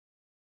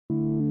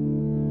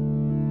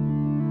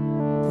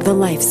The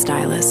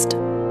Lifestylist,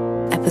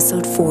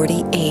 Episode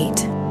 48,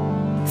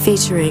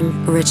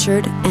 featuring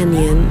Richard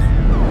Enion.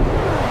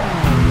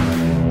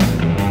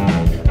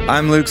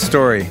 I'm Luke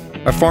Story,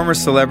 a former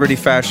celebrity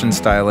fashion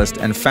stylist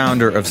and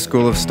founder of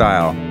School of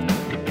Style.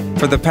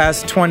 For the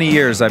past 20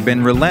 years, I've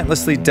been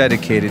relentlessly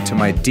dedicated to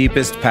my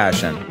deepest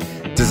passion,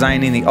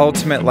 designing the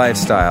ultimate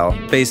lifestyle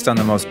based on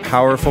the most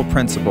powerful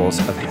principles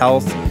of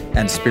health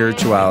and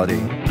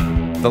spirituality.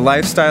 The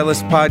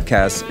Lifestylist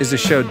Podcast is a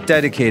show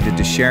dedicated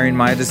to sharing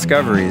my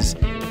discoveries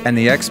and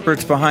the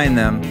experts behind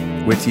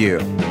them with you.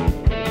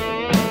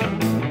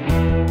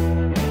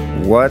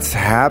 What's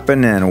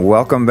happening?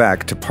 Welcome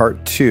back to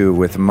part 2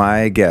 with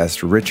my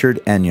guest,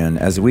 Richard Enion,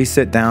 as we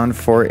sit down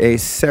for a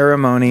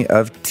ceremony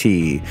of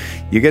tea.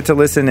 You get to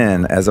listen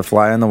in as a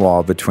fly on the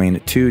wall between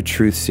two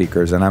truth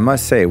seekers, and I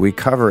must say, we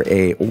cover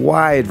a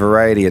wide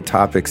variety of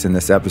topics in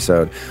this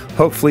episode.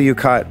 Hopefully you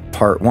caught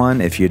part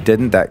 1. If you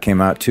didn't, that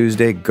came out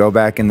Tuesday. Go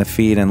back in the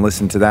feed and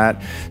listen to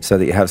that so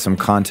that you have some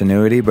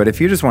continuity. But if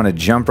you just want to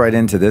jump right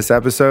into this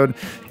episode,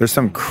 there's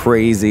some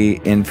crazy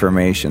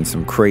information,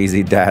 some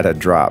crazy data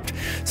dropped.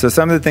 So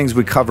some of the things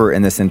we cover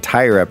in this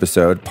entire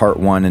episode, part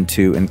 1 and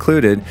 2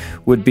 included,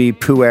 would be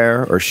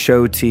pu'er or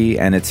show tea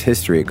and its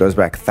history. It goes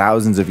back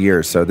thousands of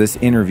years. So this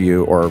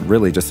interview, or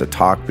really just a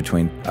talk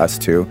between us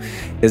two,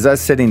 is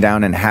us sitting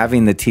down and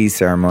having the tea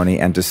ceremony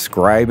and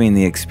describing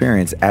the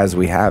experience as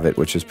we have it,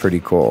 which is pretty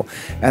cool.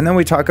 And then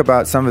we talk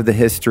about some of the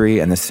history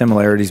and the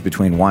similarities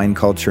between wine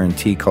culture and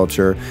tea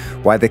culture,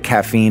 why the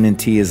caffeine in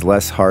tea is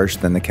less harsh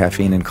than the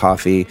caffeine in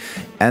coffee.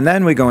 And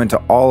then we go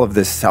into all of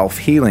this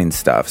self-healing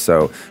stuff.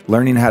 So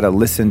learning how to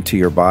listen to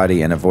your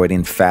body and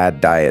avoiding fad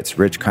diets.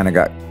 Rich kind of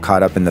got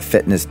caught up in the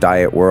fitness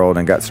diet world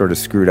and got sort of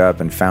screwed up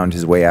and found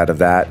his way out of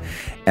that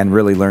and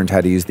really learned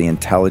how to use the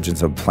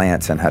intelligence of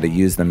plants and how to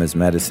use them as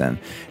medicine.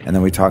 And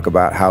then we talk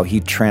about how he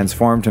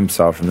transformed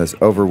himself from this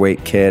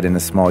overweight kid in a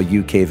small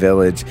UK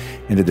village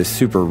into this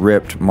super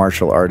ripped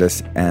martial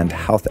artist and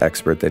health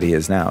expert that he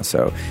is now.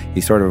 So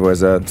he sort of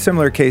was a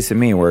similar case to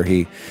me where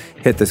he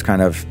hit this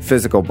kind of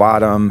physical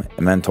bottom,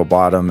 mental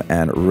bottom,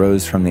 and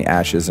rose from the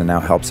ashes and now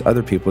helps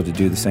other people to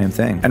do the same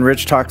thing. And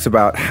Rich talks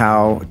about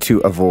how to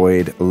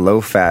avoid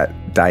low-fat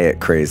diet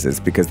crazes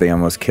because they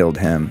almost killed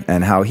him,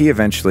 and how he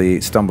eventually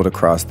stumbled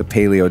across the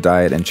paleo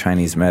diet and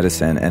Chinese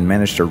medicine and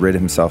managed to rid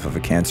himself of a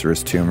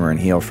cancerous tumor and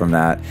heal from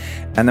that.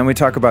 And then we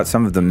talk about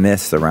some of the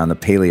myths around the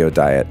paleo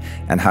diet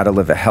and how to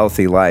live a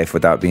healthy life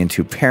without being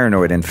too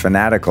paranoid and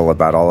fanatical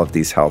about all of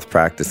these health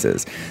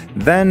practices.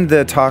 Then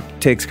the talk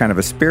takes kind of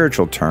a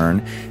spiritual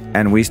turn,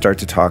 and we start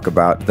to talk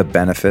about the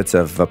benefits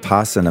of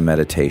Vipassana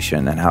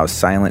meditation and how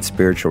silent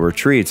spiritual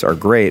retreats are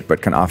great,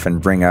 but can often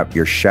bring up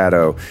your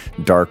shadow,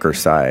 darker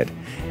side,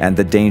 and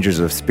the dangers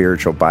of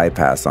spiritual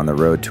bypass on the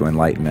road to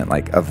enlightenment,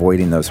 like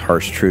avoiding those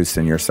harsh truths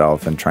in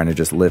yourself and trying to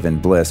just live in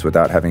bliss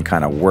without having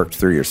kind of worked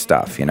through your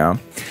stuff, you know?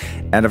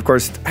 And of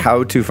course,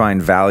 how to find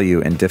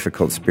value in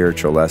difficult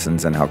spiritual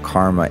lessons and how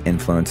karma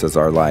influences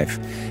our life,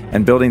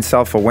 and building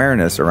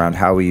self-awareness around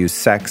how we use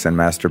sex and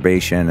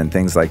masturbation and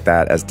things like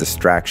that as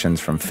distractions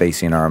from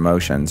facing our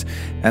emotions.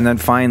 And then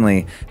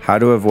finally, how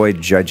to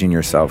avoid judging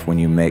yourself when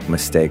you make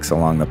mistakes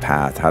along the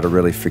path, how to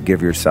really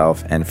forgive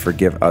yourself and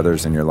forgive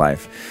others in your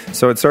life.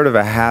 So it's sort of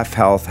a half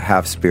health,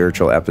 half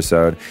spiritual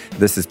episode.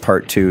 This is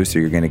part 2, so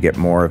you're going to get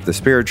more of the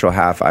spiritual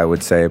half, I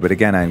would say. But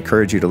again, I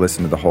encourage you to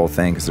listen to the whole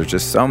thing because there's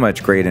just so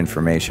much great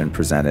information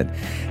presented.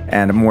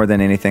 And more than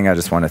anything, I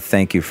just want to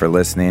thank you for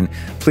listening.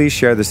 Please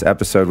share this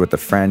episode with a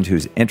friend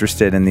who's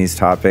interested in these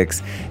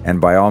topics. And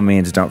by all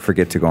means, don't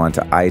forget to go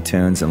onto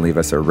iTunes and leave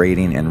us a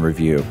rating and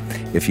review.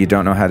 If you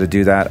don't know how to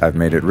do that, I've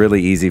made it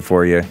really easy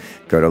for you.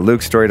 Go to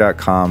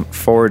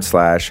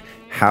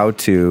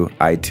lukestory.com/how-to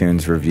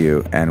iTunes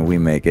review, and we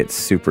make it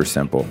super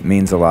simple. It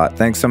means a lot.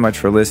 Thanks so much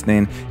for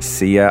listening.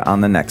 See ya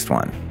on the next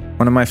one.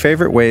 One of my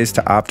favorite ways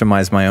to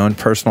optimize my own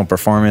personal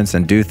performance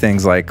and do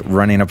things like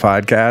running a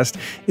podcast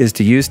is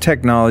to use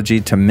technology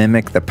to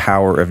mimic the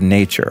power of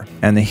nature.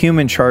 And the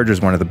human charger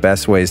is one of the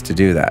best ways to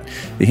do that.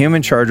 The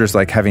human charger is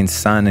like having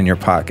sun in your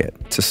pocket.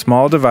 It's a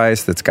small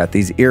device that's got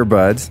these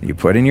earbuds you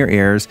put in your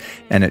ears,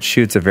 and it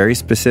shoots a very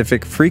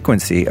specific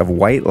frequency of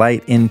white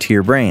light into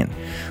your brain.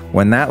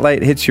 When that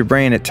light hits your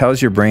brain, it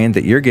tells your brain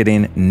that you're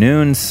getting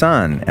noon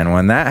sun. And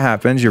when that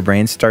happens, your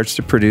brain starts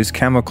to produce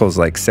chemicals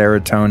like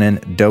serotonin,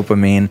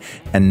 dopamine,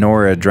 and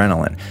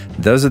noradrenaline.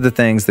 Those are the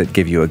things that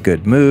give you a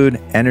good mood,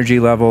 energy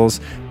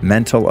levels,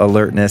 mental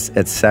alertness,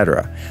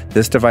 etc.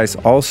 This device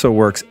also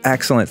works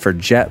excellent for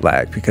jet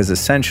lag because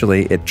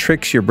essentially it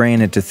tricks your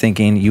brain into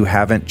thinking you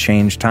haven't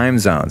changed time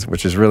zones,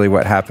 which is really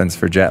what happens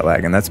for jet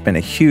lag. And that's been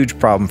a huge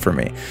problem for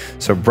me.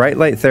 So bright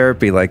light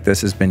therapy like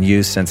this has been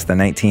used since the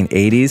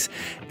 1980s.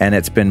 And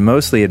it's been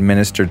mostly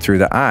administered through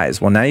the eyes.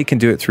 Well, now you can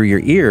do it through your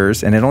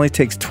ears, and it only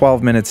takes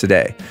 12 minutes a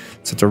day.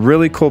 So it's a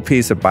really cool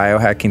piece of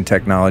biohacking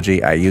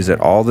technology. I use it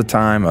all the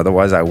time.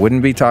 Otherwise, I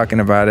wouldn't be talking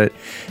about it.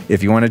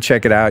 If you want to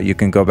check it out, you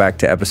can go back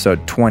to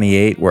episode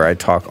 28 where I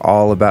talk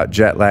all about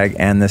jet lag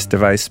and this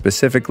device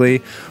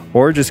specifically,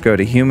 or just go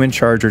to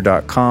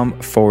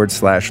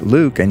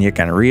humancharger.com/Luke and you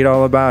can read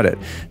all about it.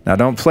 Now,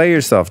 don't play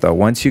yourself though.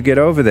 Once you get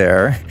over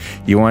there,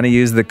 you want to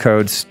use the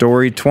code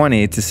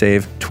STORY20 to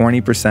save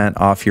 20%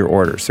 off your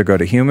order. So go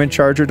to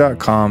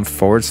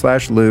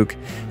humancharger.com/Luke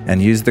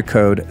and use the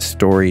code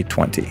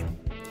STORY20.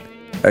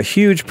 A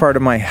huge part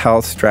of my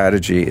health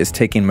strategy is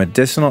taking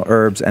medicinal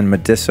herbs and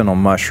medicinal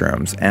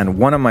mushrooms, and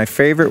one of my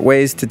favorite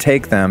ways to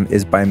take them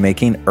is by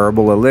making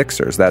herbal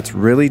elixirs. That's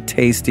really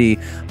tasty,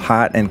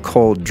 hot and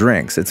cold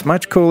drinks. It's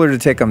much cooler to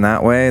take them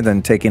that way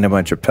than taking a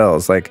bunch of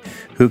pills. Like,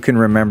 who can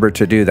remember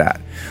to do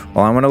that?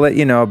 Well, I want to let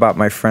you know about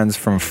my friends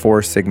from Four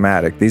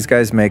Sigmatic. These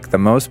guys make the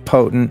most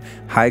potent,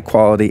 high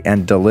quality,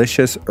 and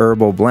delicious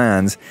herbal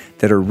blends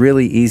that are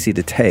really easy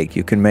to take.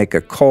 You can make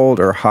a cold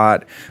or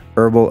hot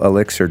herbal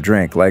elixir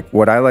drink. Like,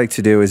 what I like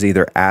to do is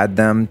either add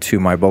them to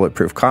my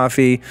bulletproof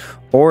coffee,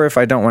 or if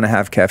I don't want to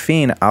have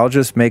caffeine, I'll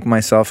just make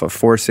myself a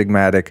Four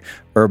Sigmatic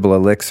herbal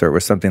elixir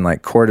with something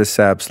like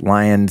cordyceps,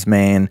 lion's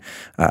mane,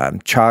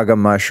 chaga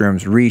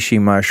mushrooms, reishi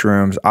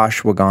mushrooms,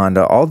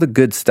 ashwagandha, all the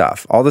good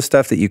stuff, all the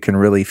stuff that you can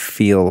really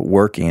feel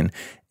working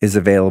is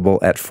available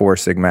at Four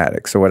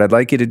Sigmatic. So what I'd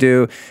like you to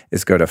do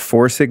is go to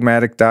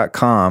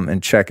foursigmatic.com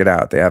and check it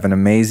out. They have an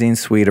amazing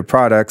suite of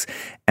products.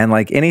 And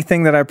like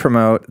anything that I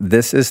promote,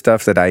 this is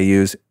stuff that I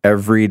use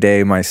every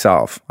day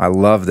myself. I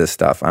love this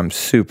stuff. I'm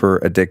super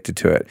addicted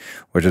to it,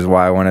 which is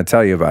why I want to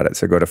tell you about it.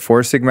 So go to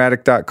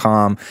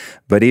foursigmatic.com.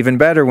 But even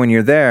better, when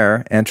you're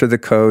there, enter the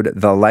code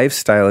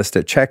TheLifestylist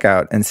at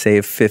checkout and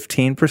save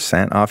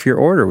 15% off your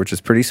order, which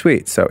is pretty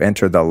sweet. So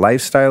enter The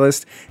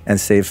Lifestylist and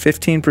save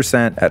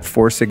 15% at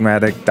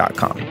foursigmatic.com.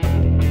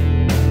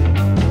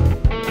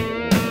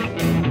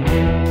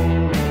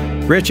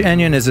 Rich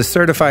Enion is a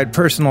certified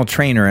personal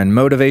trainer and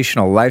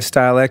motivational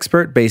lifestyle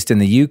expert based in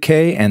the UK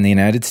and the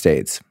United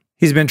States.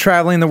 He's been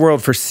traveling the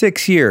world for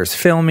 6 years,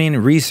 filming,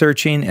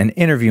 researching, and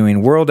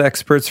interviewing world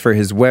experts for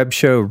his web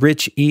show,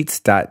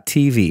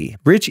 RichEats.tv.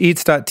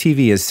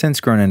 RichEats.tv has since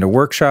grown into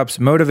workshops,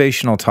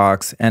 motivational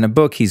talks, and a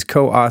book he's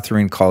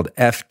co-authoring called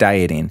F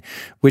Dieting,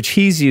 which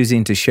he's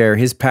using to share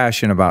his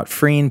passion about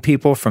freeing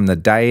people from the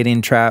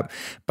dieting trap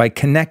by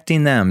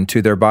connecting them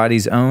to their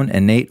body's own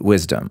innate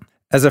wisdom.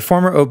 As a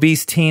former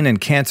obese teen and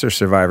cancer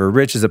survivor,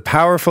 Rich is a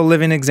powerful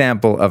living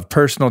example of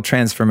personal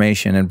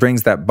transformation and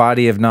brings that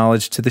body of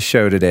knowledge to the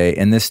show today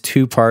in this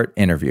 2-part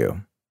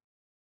interview.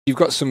 You've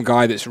got some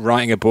guy that's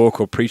writing a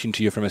book or preaching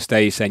to you from a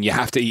stage saying you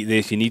have to eat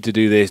this, you need to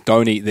do this,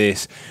 don't eat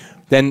this.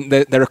 Then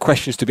there are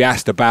questions to be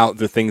asked about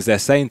the things they're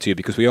saying to you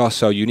because we are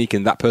so unique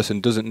and that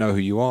person doesn't know who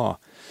you are.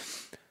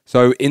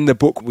 So in the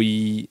book,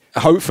 we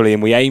hopefully,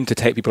 and we aim to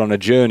take people on a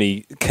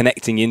journey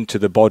connecting into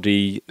the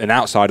body and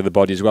outside of the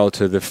body as well,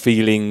 to the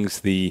feelings,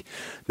 the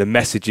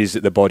messages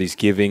that the body's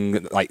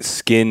giving, like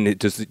skin.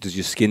 Does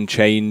your skin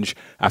change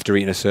after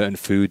eating a certain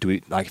food?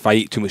 Like if I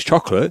eat too much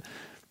chocolate,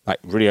 like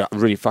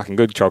really fucking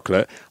good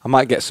chocolate, I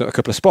might get a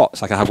couple of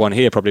spots. Like I have one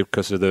here probably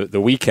because of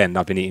the weekend.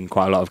 I've been eating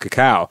quite a lot of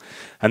cacao.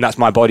 And that's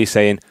my body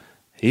saying,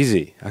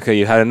 easy. Okay,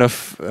 you've had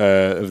enough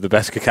of the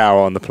best cacao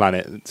on the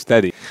planet.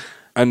 Steady.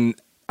 And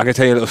I'm going to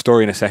tell you a little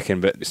story in a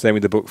second, but staying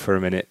with the book for a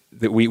minute.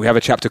 That we have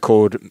a chapter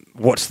called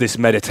What's This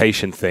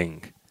Meditation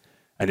Thing?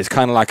 And it's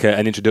kind of like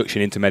an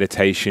introduction into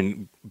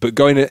meditation, but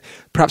going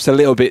perhaps a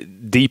little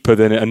bit deeper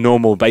than a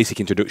normal basic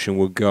introduction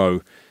would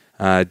go.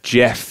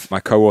 Jeff,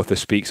 my co-author,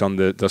 speaks on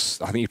the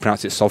I think you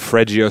pronounce it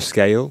solfeggio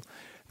scale,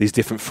 these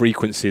different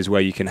frequencies where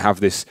you can have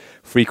this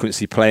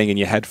frequency playing in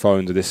your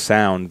headphones or this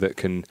sound that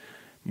can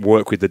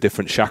work with the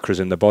different chakras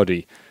in the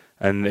body.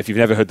 And if you've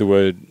never heard the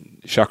word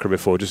chakra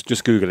before,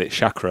 just Google it,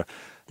 chakra.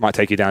 Might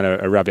take you down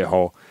a rabbit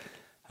hole.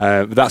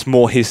 But that's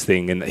more his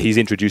thing, and he's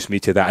introduced me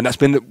to that. And that's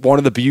been one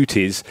of the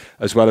beauties,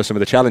 as well as some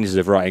of the challenges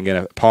of writing in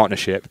a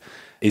partnership,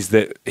 is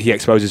that he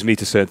exposes me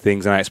to certain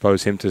things and I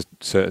expose him to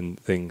certain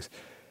things.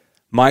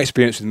 My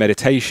experience with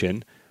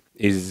meditation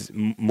is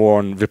more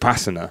on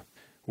Vipassana,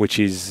 which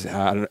is,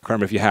 I can't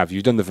remember if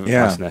you've done the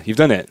Vipassana. Yeah. You've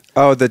done it.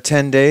 Oh, the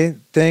 10-day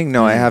thing?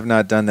 No, I have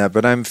not done that,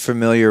 but I'm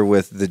familiar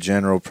with the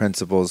general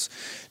principles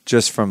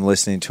just from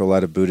listening to a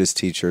lot of Buddhist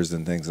teachers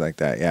and things like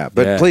that. Yeah.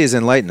 But please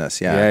enlighten us.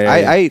 Yeah.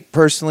 I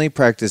personally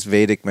practice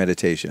Vedic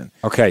meditation.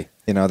 Okay.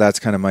 You know, that's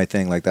kind of my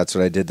thing. Like that's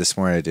what I did this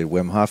morning. I did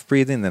Wim Hof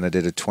breathing. Then I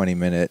did a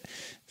 20-minute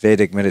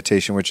Vedic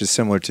meditation, which is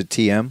similar to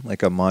TM,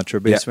 like a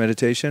mantra-based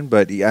meditation.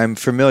 But I'm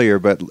familiar,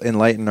 but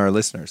enlighten our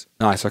listeners.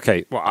 Nice.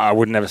 Okay. Well, I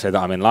would never say that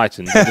I'm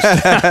enlightened,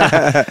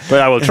 but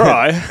I will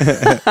try.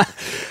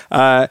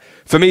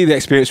 For me, the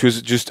experience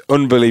was just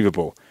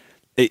unbelievable.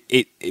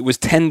 It was a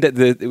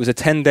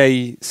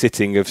 10-day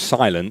sitting of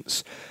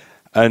silence,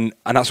 and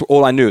that's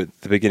all I knew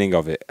at the beginning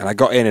of it. And I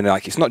got in, and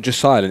like it's not just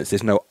silence.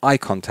 There's no eye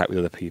contact with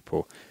other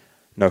people,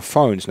 no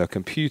phones, no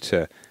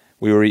computer.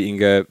 We were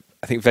eating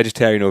I think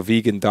vegetarian or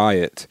vegan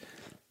diet.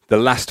 The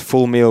last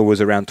full meal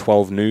was around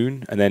 12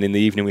 noon, and then in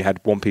the evening we had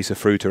one piece of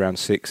fruit around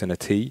 6 and a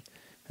tea,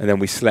 and then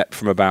we slept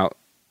from about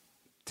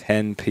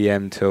 10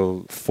 p.m.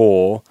 till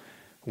 4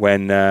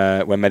 when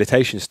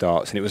meditation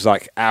starts. And it was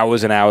like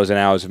hours and hours and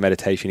hours of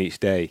meditation each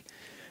day.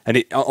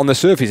 And on the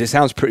surface, it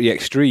sounds pretty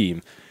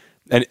extreme.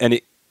 And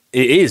it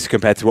is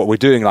compared to what we're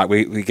doing. Like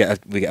we get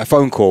a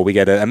phone call, we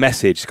get a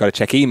message, got to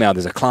check email.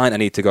 There's a client I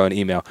need to go and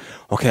email.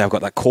 Okay, I've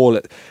got that call.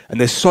 And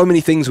there's so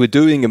many things we're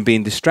doing and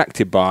being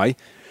distracted by.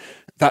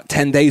 That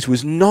 10 days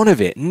was none of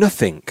it,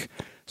 nothing.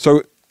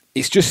 So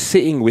it's just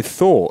sitting with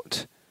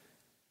thought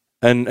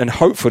and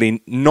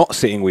hopefully not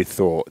sitting with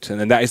thought. And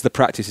then that is the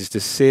practice, is to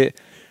sit.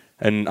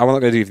 And I'm not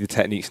going to do the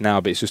techniques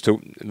now, but it's just a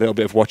little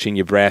bit of watching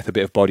your breath, a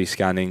bit of body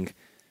scanning.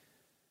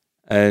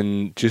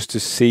 And just to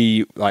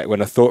see, like,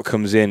 when a thought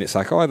comes in, it's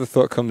like, oh, the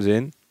thought comes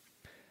in.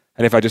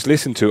 And if I just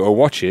listen to it or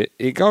watch it,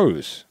 it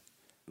goes.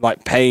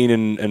 Like pain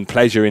and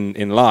pleasure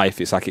in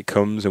life, it's like it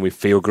comes and we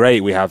feel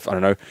great. We have, I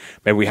don't know,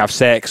 maybe we have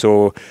sex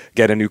or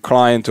get a new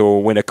client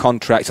or win a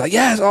contract. It's like,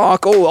 yes, oh,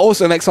 cool,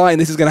 awesome, exciting,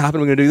 this is going to happen,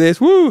 we're going to do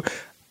this, woo!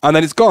 And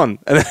then it's gone.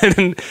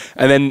 And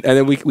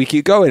then we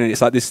keep going. And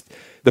it's like this,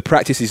 the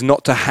practice is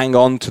not to hang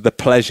on to the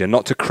pleasure,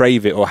 not to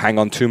crave it or hang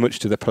on too much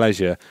to the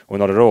pleasure, or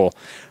not at all,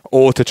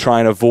 or to try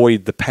and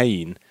avoid the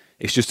pain.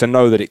 It's just to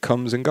know that it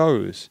comes and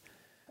goes.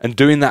 And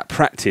doing that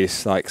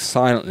practice, like,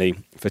 silently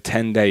for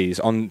 10 days.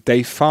 On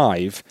day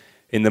 5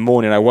 in the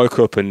morning, I woke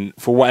up, and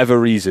for whatever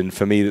reason,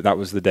 for me, that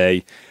was the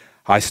day,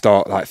 I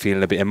start, like,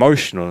 feeling a bit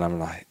emotional. And I'm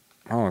like,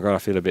 oh my God, I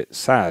feel a bit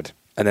sad.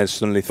 And then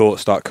suddenly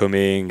thoughts start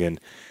coming,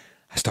 and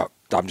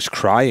I'm just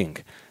crying.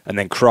 And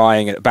then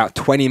crying at about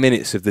 20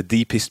 minutes of the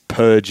deepest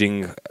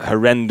purging,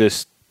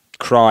 horrendous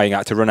crying. I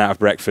had to run out of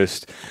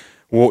breakfast,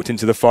 walked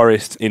into the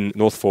forest in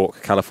North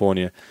Fork,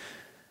 California.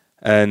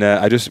 And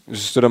I just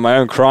stood on my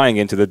own crying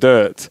into the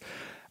dirt.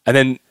 And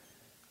then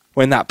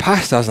when that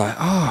passed, I was like,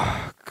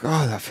 oh,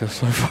 God, that feels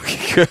so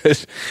fucking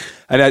good.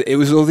 And it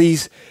was all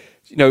these,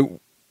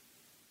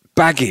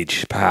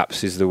 baggage,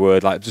 perhaps is the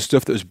word, like the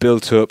stuff that was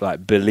built up,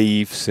 like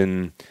beliefs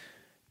and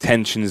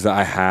tensions that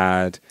I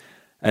had.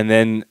 And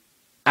then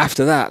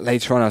after that,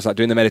 later on, I was like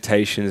doing the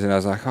meditations, and I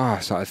was like, oh, I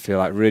started to feel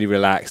like really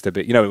relaxed a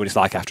bit. You know what it's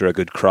like after a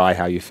good cry,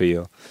 how you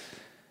feel.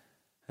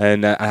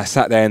 And I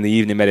sat there in the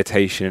evening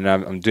meditation,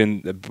 and I'm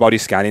doing the body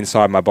scan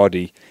inside my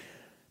body.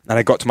 And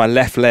I got to my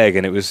left leg,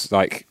 and it was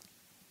like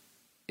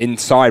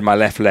inside my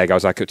left leg. I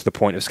was like to the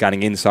point of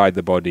scanning inside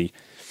the body.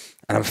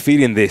 And I'm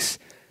feeling this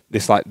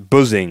like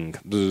buzzing.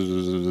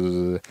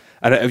 And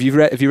have you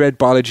read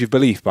Biology of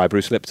Belief by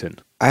Bruce Lipton?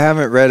 I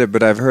haven't read it,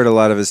 but I've heard a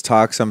lot of his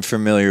talks. I'm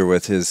familiar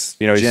with his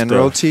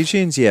general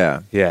teachings.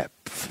 Yeah. Yeah.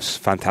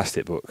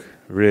 Fantastic book.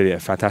 Really a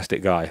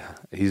fantastic guy.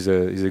 He's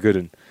a good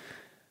one.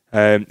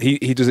 He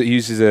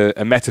uses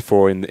a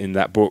metaphor in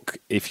that book.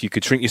 If you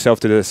could shrink yourself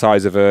to the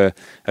size of a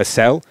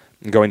cell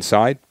and go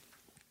inside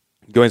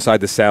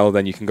the cell,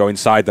 then you can go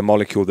inside the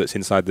molecule that's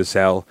inside the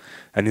cell,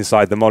 and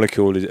inside the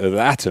molecule are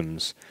the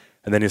atoms,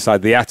 and then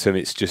inside the atom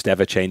it's just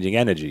ever-changing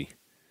energy.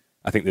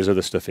 I think there's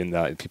other stuff in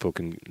that people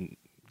can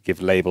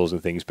give labels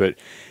and things, but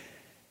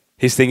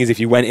his thing is if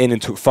you went in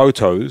and took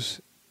photos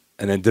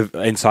and then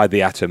inside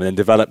the atom and then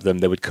developed them,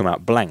 they would come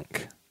out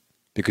blank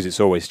because it's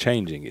always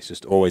changing. It's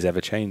just always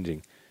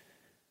ever-changing.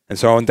 And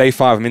so on day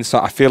 5, I'm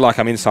inside. I feel like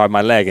I'm inside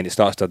my leg, and it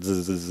starts to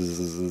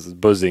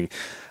buzzing.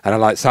 And I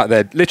like sat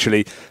there.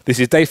 Literally, this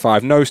is day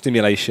 5. No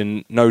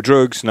stimulation, no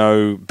drugs,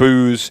 no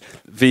booze,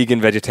 vegan,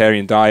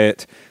 vegetarian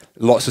diet,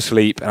 lots of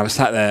sleep. And I was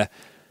sat there,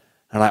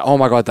 and like, oh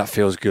my God, that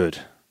feels good.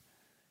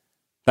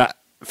 That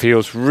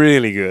feels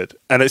really good.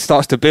 And it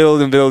starts to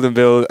build and build and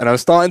build. And I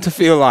was starting to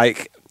feel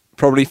like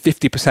probably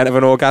 50% of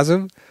an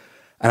orgasm.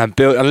 And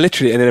I'm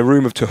literally in a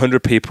room of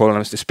 200 people, and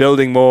I'm just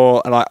building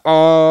more. And like,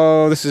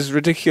 oh, this is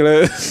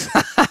ridiculous.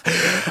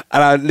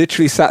 And I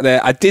literally sat there.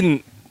 I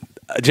didn't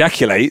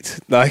ejaculate.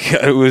 Like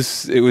it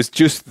was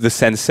just the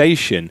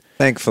sensation.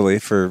 Thankfully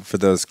for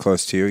those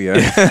close to you,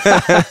 yeah.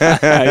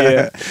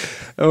 Yeah.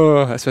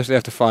 Oh, especially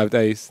after 5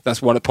 days.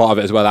 That's one part of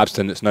it as well.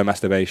 Abstinence, no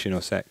masturbation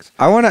or sex.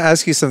 I want to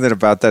ask you something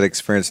about that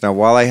experience. Now,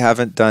 while I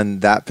haven't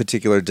done that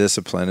particular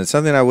discipline, it's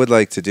something I would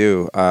like to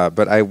do.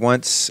 But I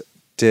once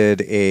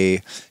did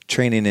a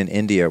training in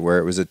India where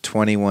it was a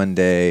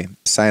 21-day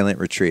silent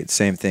retreat.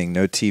 Same thing,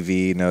 no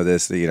TV, no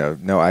this,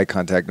 no eye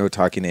contact, no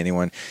talking to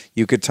anyone.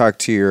 You could talk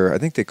to your, I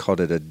think they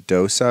called it a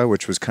dosa,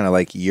 which was kind of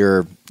like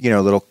your,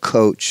 little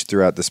coach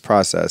throughout this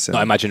process. And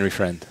not imaginary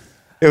friend.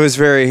 It was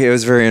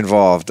very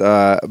involved.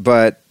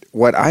 But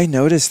what I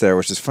noticed there,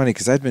 which is funny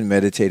because I'd been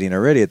meditating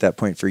already at that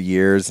point for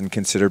years and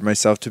considered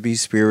myself to be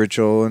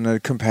spiritual and a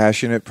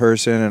compassionate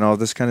person and all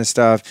this kind of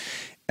stuff.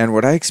 And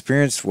what I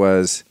experienced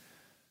was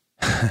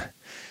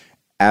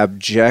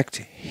abject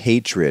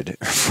hatred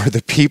for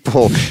the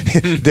people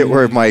that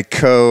were my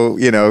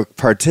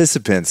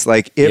participants.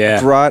 Like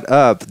it brought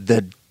up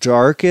the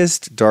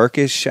darkest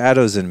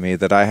shadows in me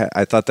that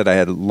I thought that I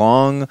had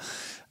long,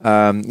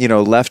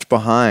 left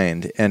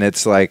behind. And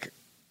it's like,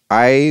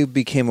 I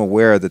became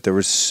aware that there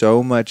was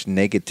so much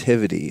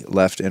negativity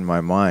left in my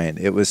mind.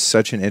 It was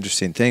such an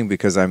interesting thing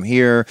because I'm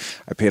here,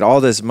 I paid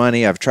all this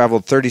money, I've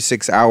traveled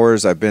 36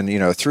 hours, I've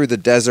been, through the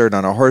desert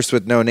on a horse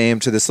with no name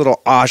to this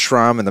little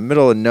ashram in the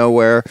middle of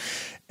nowhere.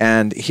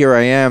 And here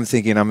I am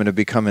thinking I'm going to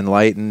become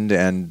enlightened,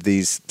 and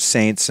these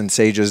saints and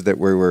sages that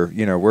we were,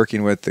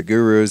 working with, the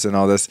gurus and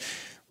all this,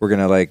 were going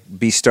to like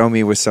bestow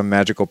me with some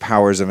magical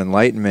powers of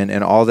enlightenment.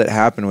 And all that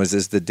happened was,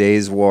 as the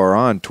days wore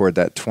on toward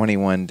that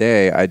 21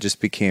 day, I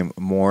just became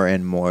more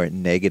and more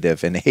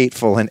negative and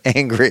hateful and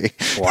angry.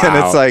 Wow.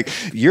 And it's like,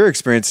 your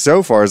experience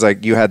so far is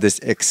like you had this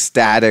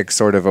ecstatic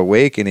sort of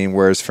awakening,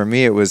 whereas for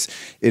me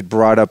it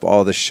brought up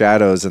all the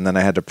shadows, and then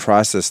I had to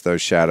process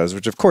those shadows,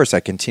 which of course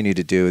I continue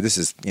to do. This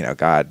is,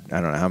 God,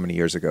 I don't know how many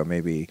years ago,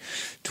 maybe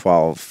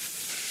 12,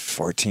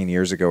 14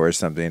 years ago or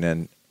something.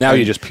 And now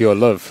you're just pure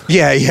love.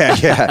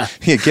 Yeah.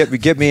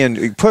 Get me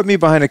and put me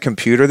behind a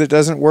computer that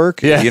doesn't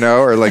work,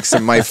 or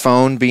like my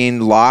phone being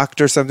locked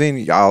or something.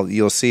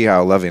 You'll see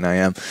how loving I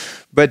am.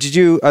 But did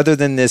you, other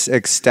than this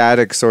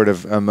ecstatic sort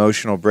of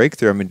emotional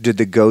breakthrough, I mean, did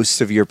the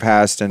ghosts of your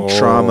past and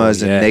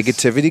traumas and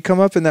negativity come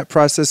up in that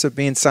process of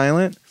being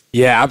silent?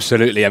 Yeah,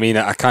 absolutely. I mean,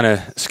 I kind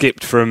of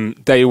skipped from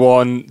day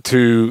one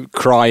to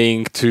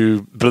crying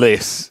to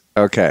bliss.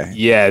 Okay.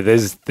 Yeah,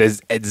 there's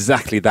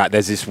exactly that.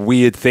 There's this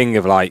weird thing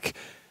of like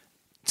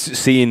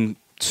seeing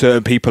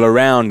certain people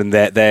around and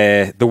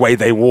the way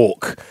they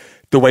walk,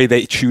 the way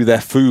they chew their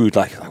food.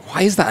 Like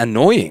why is that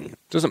annoying?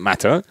 Doesn't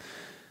matter.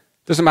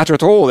 Doesn't matter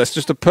at all. It's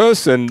just a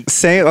person.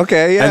 Same.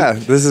 Okay. Yeah.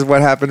 And this is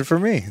what happened for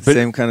me.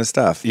 Same kind of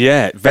stuff.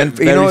 Yeah. And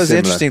it was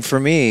interesting for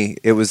me.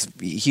 It was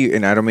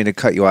and I don't mean to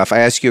cut you off. I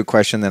ask you a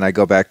question, then I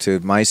go back to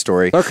my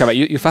story. Okay,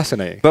 mate, you're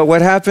fascinating. But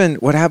what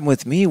happened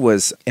with me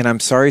was, and I'm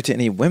sorry to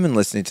any women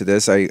listening to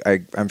this,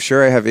 I'm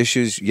sure I have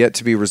issues yet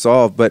to be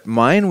resolved, but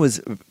mine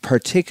was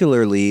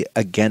particularly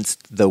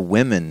against the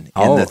women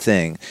in the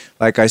thing.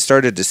 Like I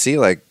started to see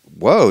like,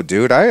 whoa,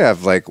 dude, I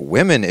have like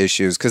women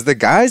issues, because the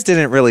guys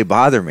didn't really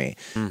bother me.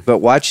 But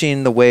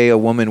watching the way a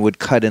woman would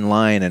cut in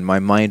line, and my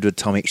mind would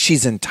tell me,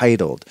 she's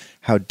entitled.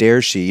 How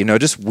dare she?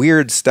 Just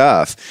weird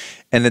stuff.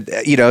 And,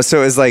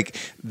 so it was like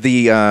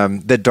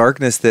the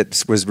darkness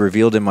that was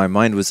revealed in my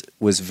mind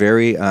was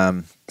very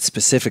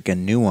specific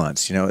and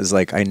nuanced. It was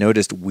like I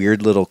noticed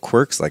weird little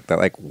quirks like that.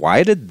 Like,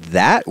 why did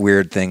that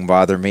weird thing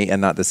bother me and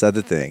not this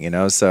other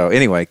thing? So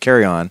anyway,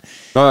 carry on.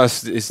 No,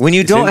 when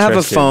you don't have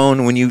a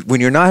phone, when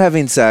you're not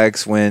having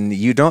sex, when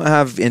you don't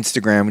have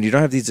Instagram, when you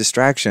don't have these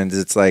distractions,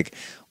 it's like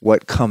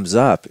what comes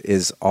up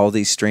is all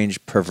these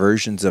strange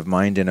perversions of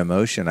mind and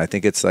emotion. I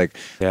think it's like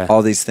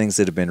all these things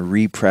that have been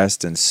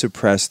repressed and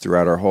suppressed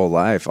throughout our whole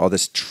life, all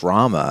this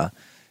trauma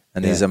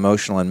and these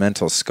emotional and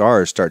mental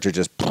scars start to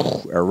just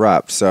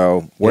erupt.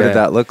 So what did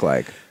that look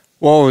like?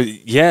 Well,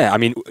 yeah. I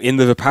mean, in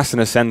the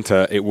Vipassana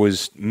center, it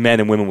was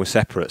men and women were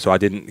separate, so I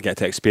didn't get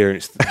to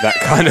experience that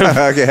kind of...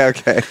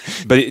 Okay.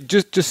 But it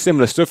just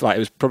similar stuff. Like, it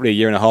was probably a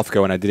year and a half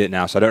ago when I did it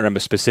now, so I don't remember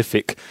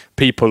specific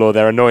people or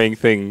their annoying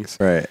things.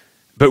 Right.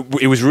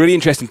 But it was really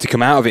interesting to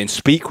come out of it and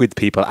speak with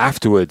people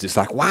afterwards. It's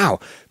like, wow,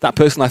 that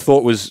person I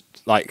thought was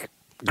like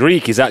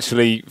Greek is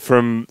actually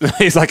from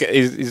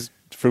is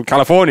from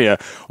California,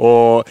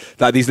 or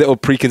like these little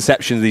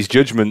preconceptions, these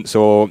judgments,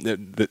 or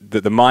that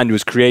the mind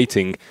was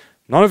creating.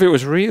 None of it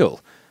was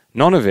real.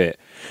 None of it.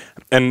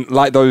 And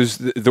like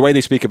the way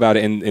they speak about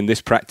it in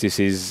this practice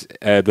is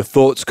the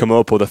thoughts come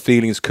up or the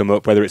feelings come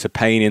up, whether it's a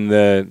pain in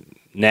the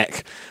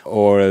neck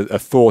or a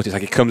thought. It's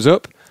like it comes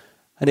up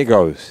and it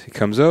goes. It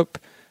comes up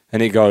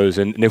and it goes.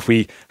 And if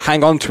we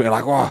hang on to it,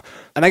 like, wow.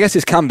 And I guess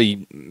this can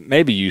be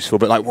maybe useful,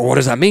 but like, well, what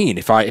does that mean?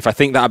 If I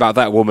think that about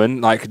that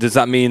woman, like, does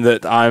that mean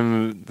that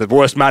I'm the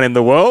worst man in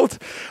the world?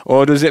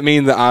 Or does it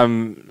mean that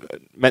I'm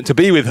meant to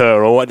be with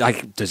her? Or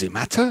like, does it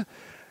matter?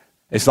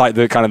 It's like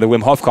the kind of the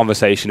Wim Hof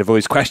conversation of all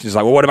these questions.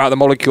 Like, well, what about the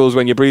molecules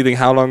when you're breathing?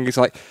 How long? It's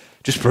like,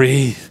 just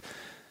breathe.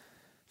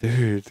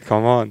 Dude,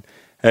 come on.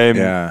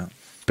 Yeah.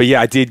 But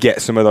yeah, I did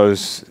get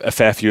a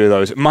fair few of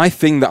those. My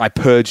thing that I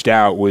purged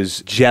out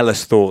was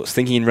jealous thoughts,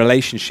 thinking in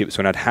relationships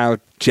when I'd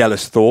had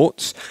jealous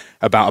thoughts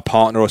about a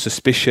partner or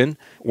suspicion,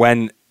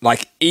 when,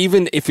 like,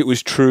 even if it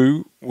was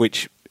true,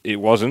 which it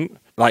wasn't,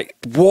 like,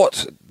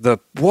 what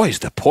is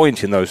the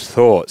point in those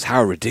thoughts?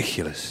 How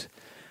ridiculous.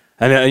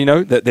 And,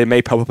 that they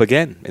may pop up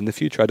again in the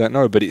future. I don't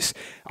know. But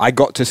I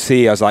got to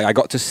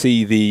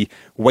see the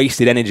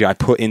wasted energy I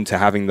put into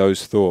having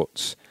those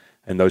thoughts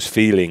and those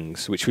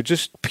feelings, which were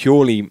just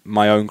purely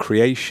my own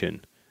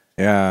creation.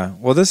 Yeah.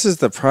 Well, this is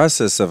the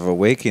process of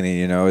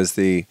awakening, is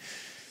they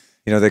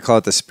call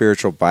it the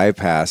spiritual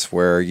bypass,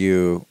 where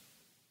you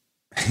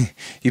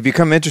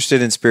become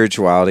interested in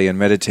spirituality and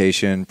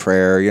meditation,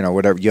 prayer,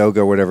 whatever,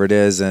 yoga, whatever it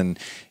is. And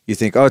you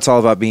think, oh, it's all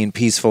about being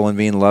peaceful and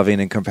being loving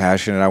and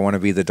compassionate. I want to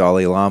be the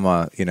Dalai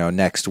Lama,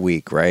 next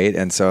week, right?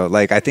 And so,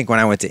 like, I think when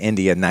I went to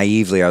India,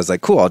 naively, I was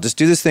like, cool, I'll just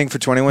do this thing for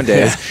 21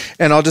 days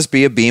and I'll just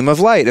be a beam of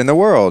light in the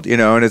world,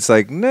 and it's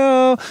like,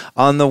 no,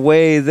 on the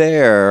way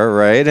there,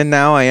 right? And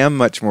now I am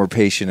much more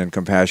patient and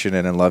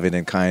compassionate and loving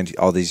and kind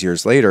all these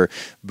years later,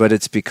 but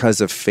it's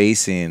because of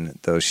facing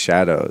those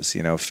shadows,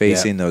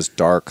 facing those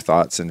dark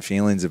thoughts and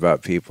feelings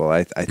about people.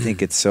 I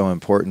think it's so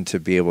important to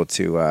be able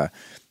to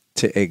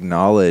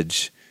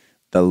acknowledge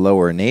the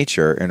lower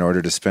nature in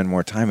order to spend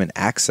more time and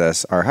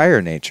access our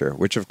higher nature,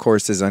 which of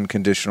course is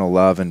unconditional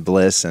love and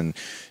bliss and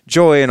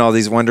joy and all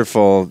these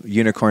wonderful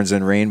unicorns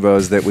and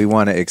rainbows that we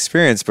want to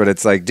experience. But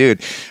it's like,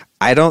 dude,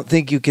 I don't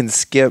think you can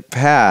skip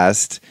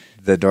past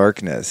the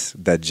darkness,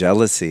 the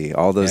jealousy,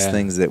 all those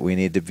things that we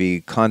need to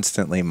be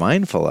constantly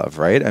mindful of,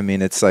 right? I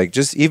mean, it's like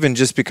just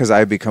because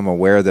I become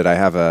aware that I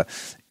have a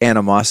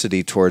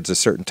animosity towards a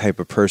certain type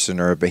of person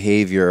or a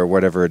behavior or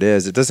whatever it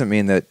is, it doesn't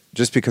mean that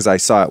just because I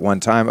saw it one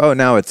time, oh,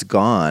 now it's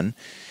gone.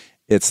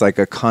 It's like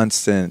a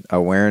constant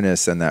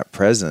awareness and that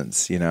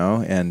presence, you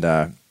know?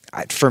 And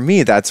for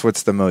me, that's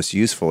what's the most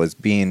useful, is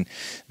being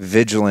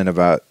vigilant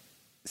about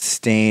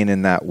staying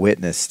in that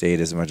witness state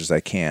as much as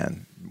I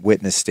can.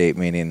 Witness state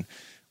meaning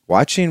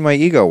watching my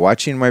ego,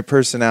 watching my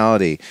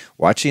personality,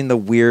 watching the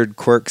weird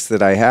quirks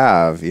that I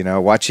have, you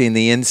know, watching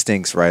the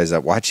instincts rise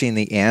up, watching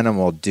the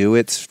animal do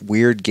its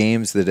weird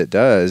games that it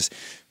does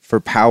for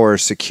power,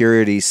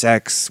 security,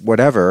 sex,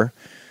 whatever.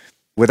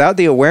 Without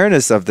the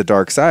awareness of the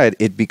dark side,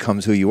 it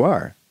becomes who you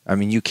are. I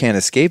mean, you can't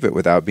escape it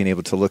without being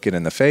able to look it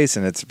in the face,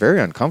 and it's very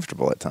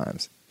uncomfortable at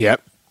times.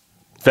 Yep.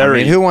 I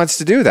mean, who wants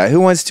to do that? Who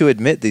wants to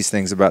admit these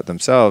things about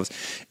themselves,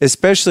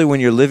 especially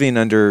when you're living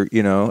under,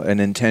 you know, an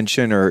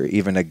intention or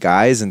even a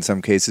guise in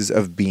some cases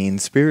of being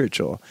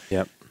spiritual.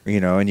 Yep.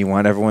 You know, and you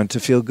want everyone to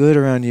feel good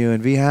around you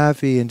and be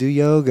happy and do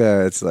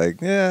yoga. It's like,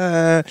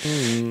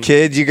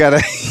 kid, you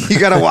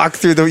gotta walk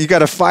through you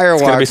gotta firewalk.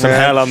 There's gonna be some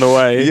hell on the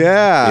way.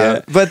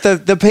 Yeah. But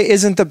the pay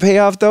isn't the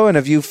payoff though. And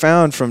have you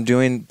found from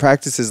doing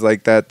practices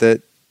like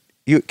that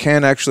you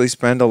can actually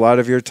spend a lot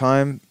of your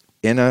time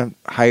in a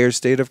higher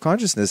state of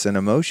consciousness and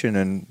emotion,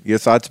 and your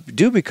thoughts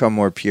do become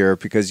more pure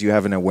because you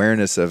have an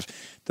awareness of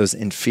those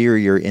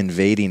inferior,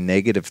 invading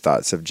negative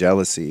thoughts of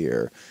jealousy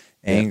or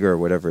anger or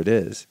whatever it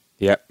is.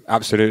 Yeah,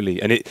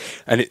 absolutely. And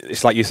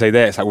it's like you say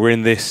there, it's like we're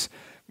in this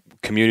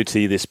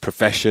community, this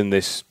profession,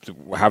 this,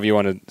 however you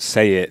want to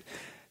say it.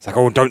 It's like,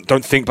 oh,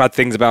 don't think bad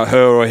things about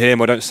her or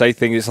him, or don't say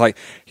things. It's like,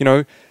 you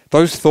know,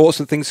 those thoughts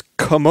and things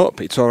come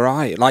up. It's all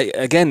right. Like,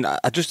 again,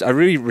 I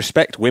really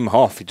respect Wim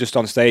Hof. He just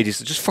on stage, he's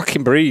just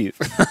fucking breathe.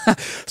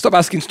 Stop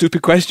asking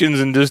stupid questions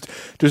and just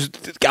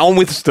get on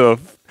with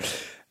stuff.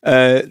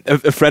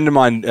 A friend of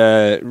mine,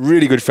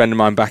 really good friend of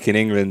mine back in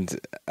England,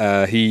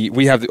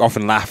 we have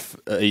often laugh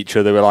at each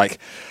other. We're like,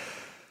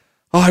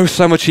 oh, it was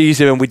so much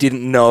easier when we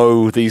didn't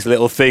know these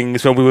little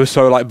things, when we were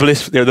so like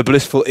the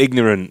blissful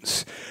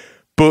ignorance.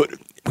 But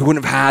we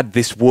wouldn't have had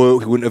this work,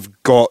 we wouldn't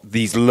have got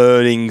these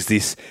learnings,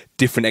 this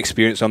different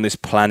experience on this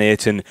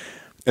planet. And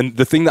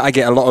the thing that I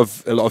get a lot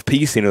of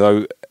peace in,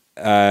 although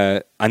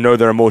I know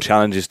there are more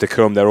challenges to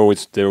come, there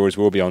always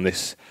will be on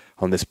this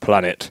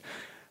planet.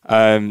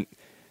 I'm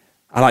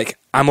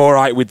all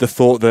right with the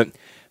thought that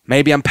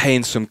maybe I'm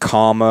paying some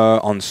karma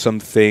on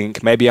something.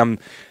 Maybe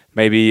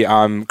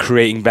I'm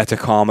creating better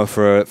karma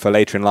for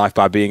later in life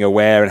by being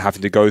aware and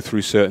having to go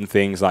through certain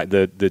things like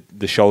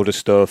the shoulder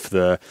stuff,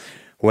 the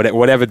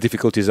whatever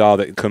difficulties are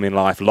that come in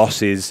life,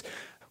 losses,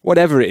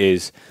 whatever it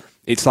is.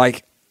 It's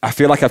like I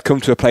feel like I've come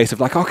to a place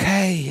of like,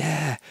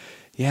 okay,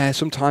 yeah,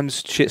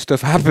 sometimes shit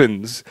stuff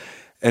happens,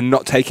 and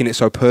not taking it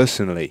so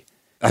personally.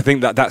 I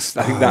think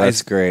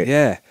that's great.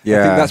 Yeah. I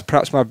think that's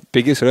perhaps my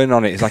biggest learning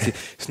on it. It's like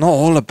it's not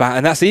all about,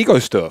 and that's ego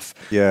stuff.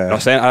 Yeah. I'm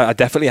not saying I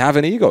definitely have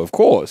an ego, of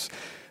course,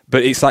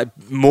 but it's like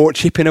more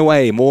chipping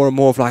away, more and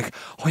more of like,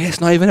 oh yeah,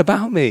 it's not even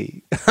about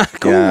me.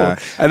 Cool. Yeah.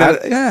 And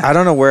I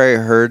don't know where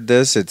I heard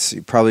this. It's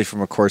probably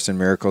from A Course in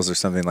Miracles or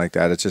something like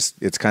that.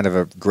 It's kind of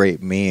a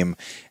great meme,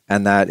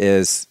 and that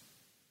is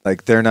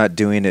like, they're not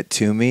doing it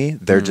to me,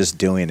 they're just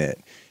doing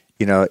it.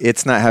 You know,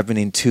 it's not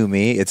happening to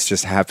me, it's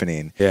just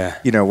happening. Yeah.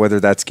 You know,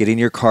 whether that's getting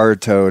your car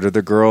towed or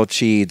the girl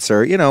cheats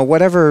or, you know,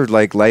 whatever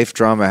like life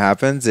drama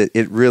happens, it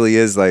really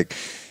is like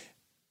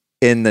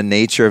in the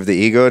nature of the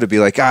ego to be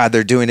like,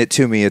 they're doing it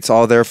to me. It's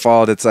all their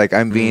fault. It's like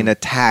I'm being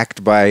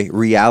attacked by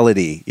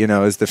reality, you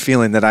know, is the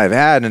feeling that I've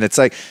had. And it's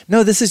like,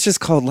 no, this is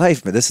just called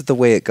life, but this is the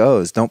way it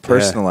goes. Don't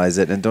personalize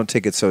it and don't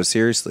take it so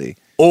seriously.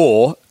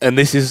 Or, and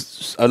this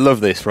is, I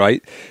love this,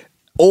 right?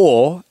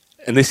 Or,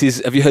 and this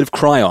is, have you heard of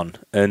Cryon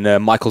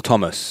and Michael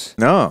Thomas?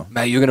 No.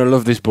 Mate, you're going to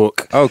love this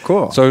book. Oh,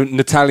 cool. So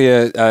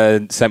Natalia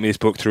sent me this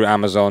book through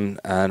Amazon,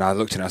 and I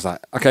looked at it and I was like,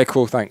 okay,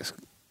 cool, thanks.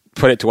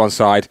 Put it to one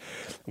side.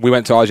 We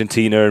went to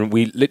Argentina, and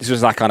this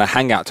was like on a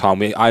hangout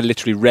time. I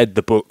literally read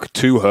the book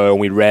to her, and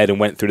we read and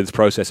went through this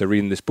process of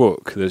reading this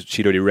book.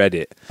 She'd already read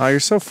it. Oh, you're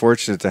so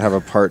fortunate to have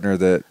a partner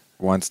that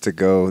wants to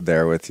go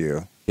there with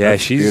you. Yeah,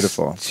 that's she's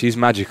beautiful. She's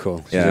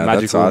magical. She's a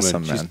magical that's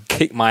awesome, woman. man. She's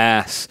kicked my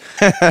ass.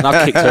 And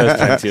I've kicked hers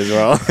plenty as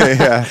well.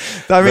 Yeah.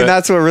 I mean,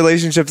 that's what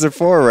relationships are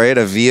for, right?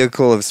 A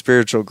vehicle of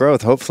spiritual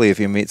growth. Hopefully, if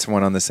you meet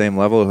someone on the same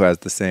level who has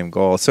the same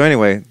goal. So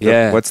anyway,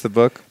 what's the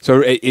book?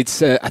 So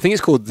it's I think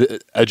it's called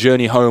A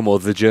Journey Home or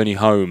The Journey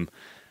Home.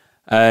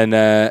 And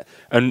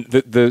I'm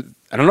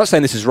not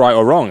saying this is right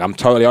or wrong. I'm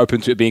totally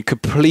open to it being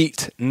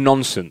complete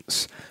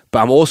nonsense, but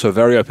I'm also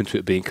very open to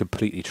it being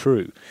completely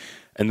true.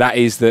 And that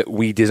is that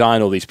we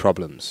design all these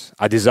problems.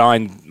 I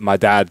designed my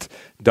dad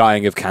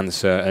dying of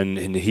cancer, and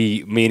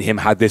me and him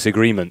had this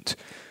agreement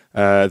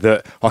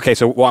Okay,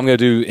 so what I'm going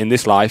to do in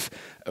this life,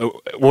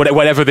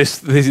 whatever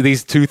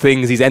these two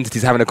things, these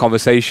entities having a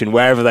conversation,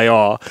 wherever they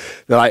are,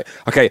 they're like,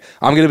 okay,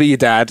 I'm going to be your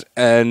dad,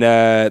 and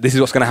this is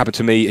what's going to happen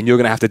to me, and you're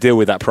going to have to deal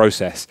with that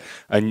process.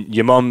 And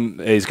your mum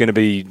is going to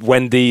be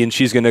Wendy, and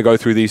she's going to go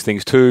through these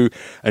things too,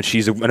 and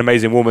she's an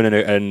amazing woman,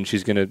 and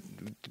she's going to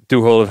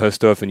do all of her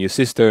stuff, and your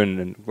sister,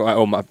 and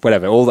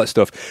whatever, all that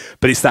stuff.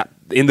 But it's that,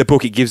 in the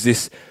book, it gives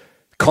this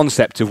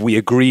concept of we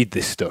agreed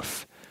this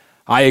stuff.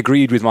 I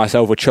agreed with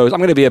myself or chose, I'm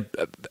going to be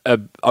a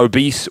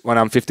obese when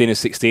I'm 15 or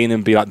 16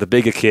 and be like the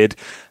bigger kid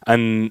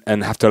and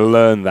have to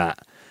learn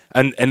that.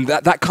 And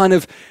that kind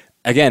of,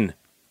 again,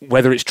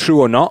 whether it's true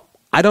or not,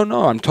 I don't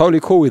know. I'm totally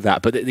cool with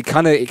that. But it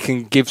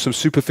can give some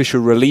superficial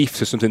relief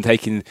to something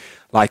taking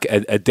like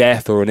a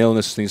death or an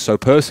illness, something so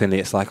personally.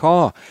 It's like,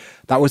 oh,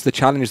 that was the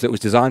challenge that was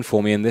designed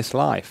for me in this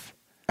life.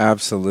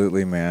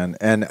 Absolutely, man.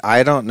 And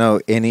I don't know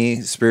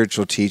any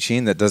spiritual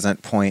teaching that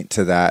doesn't point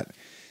to that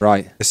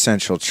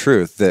essential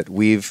truth, that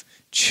we've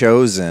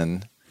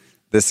chosen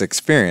this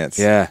experience.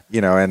 Yeah.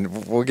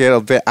 And we'll get a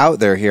bit out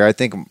there here. I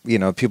think,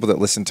 people that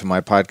listen to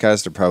my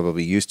podcast are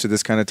probably used to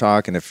this kind of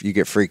talk. And if you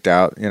get freaked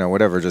out,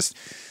 whatever, just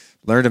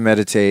learn to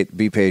meditate,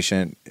 be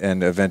patient,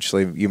 and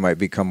eventually you might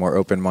become more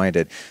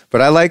open-minded. But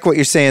I like what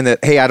you're saying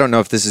that, hey, I don't know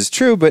if this is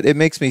true, but it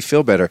makes me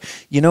feel better.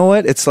 You know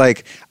what? It's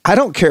like, I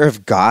don't care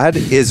if God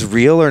is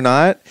real or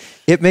not.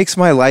 It makes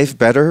my life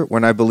better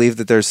when I believe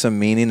that there's some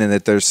meaning and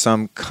that there's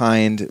some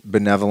kind,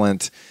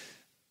 benevolent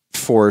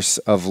force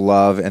of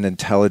love and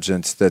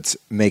intelligence that's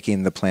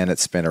making the planet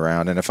spin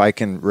around. And if I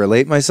can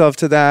relate myself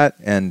to that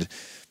and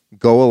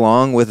go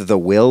along with the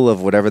will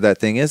of whatever that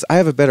thing is, I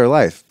have a better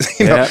life.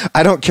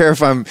 I don't care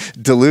if I'm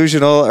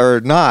delusional or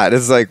not.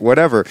 It's like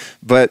whatever.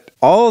 But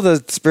all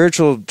the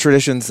spiritual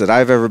traditions that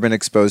I've ever been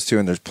exposed to,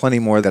 and there's plenty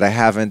more that I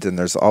haven't, and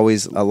there's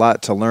always a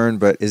lot to learn,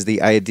 but is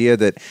the idea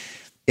that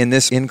in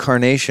this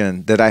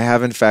incarnation that I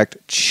have in fact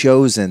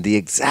chosen the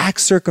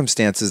exact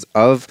circumstances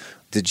of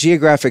the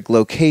geographic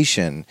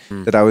location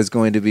that I was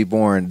going to be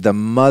born, the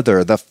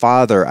mother, the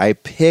father, I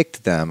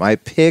picked them. I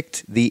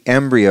picked the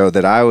embryo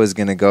that I was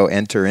going to go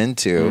enter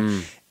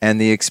into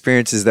and the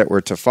experiences that were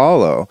to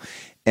follow.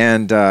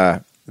 And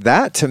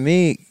that to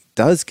me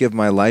does give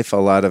my life a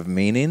lot of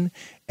meaning,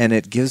 and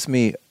it gives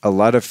me a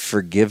lot of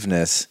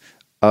forgiveness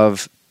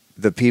of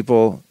the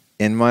people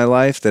in my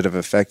life that have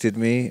affected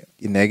me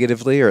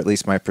negatively, or at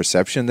least my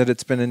perception that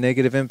it's been a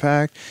negative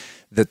impact.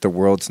 That the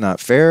world's not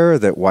fair,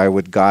 that why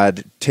would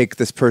God take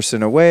this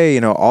person away?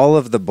 All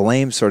of the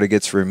blame sort of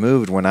gets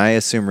removed when I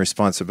assume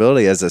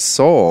responsibility as a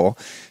soul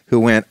who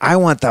went, I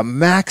want the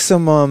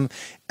maximum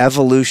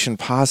evolution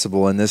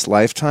possible in this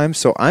lifetime.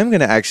 So I'm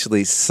going to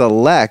actually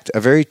select a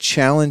very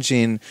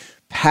challenging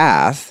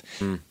path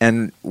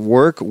and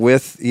work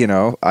with,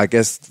 I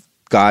guess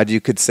God,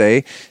 you could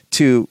say,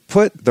 to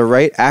put the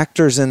right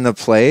actors in the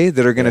play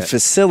that are going to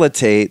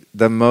facilitate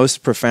the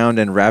most profound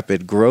and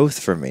rapid growth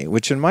for me,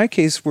 which in my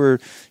case were,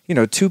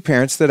 two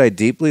parents that I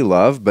deeply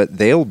love, but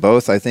they'll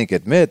both, I think,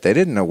 admit they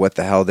didn't know what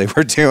the hell they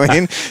were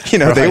doing.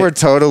 They were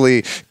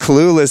totally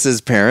clueless as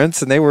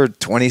parents, and they were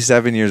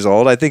 27 years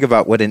old. I think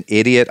about what an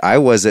idiot I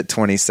was at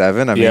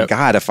 27. I mean,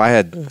 God, if I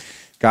had,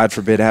 God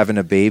forbid, having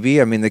a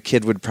baby, I mean, the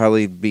kid would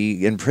probably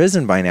be in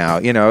prison by now.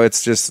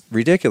 It's just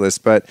ridiculous.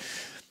 But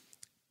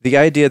the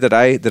idea that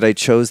I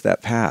chose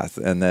that path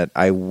and that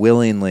I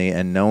willingly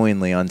and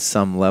knowingly on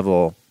some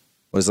level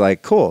was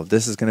like, cool,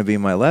 this is going to be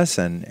my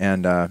lesson.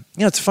 And,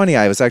 it's funny.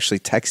 I was actually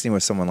texting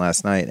with someone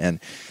last night, and,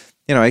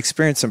 I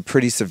experienced some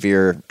pretty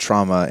severe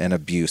trauma and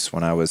abuse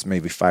when I was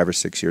maybe 5 or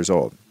 6 years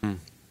old.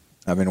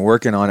 I've been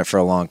working on it for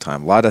a long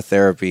time. A lot of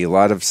therapy, a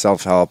lot of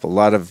self-help, a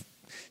lot of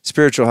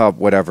spiritual help,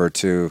 whatever,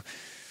 to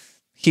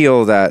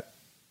heal that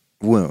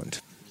wound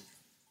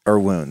or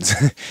wounds.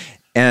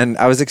 And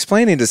I was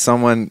explaining to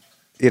someone,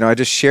 I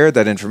just shared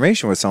that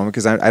information with someone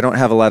because I don't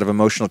have a lot of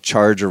emotional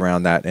charge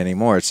around that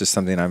anymore. It's just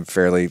something I'm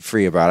fairly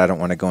free about. I don't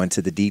want to go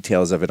into the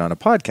details of it on a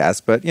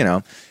podcast, but,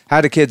 how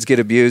do kids get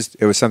abused?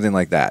 It was something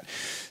like that.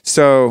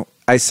 So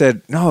I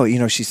said, no,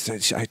 she said,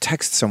 I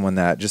texted someone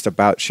that just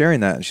about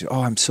sharing that. And she said,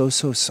 oh, I'm so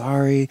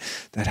sorry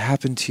that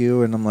happened to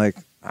you. And I'm like,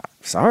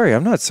 sorry,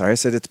 I'm not sorry. I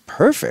said, it's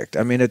perfect.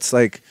 I mean, it's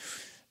like,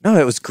 no,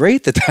 it was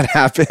great that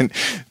happened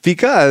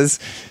because,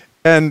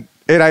 and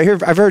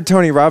I've heard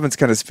Tony Robbins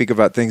kind of speak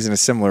about things in a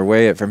similar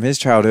way from his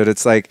childhood.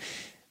 It's like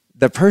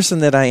the person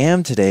that I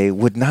am today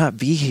would not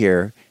be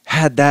here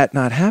had that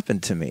not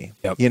happened to me.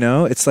 Yep.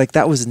 It's like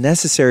that was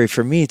necessary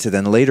for me to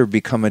then later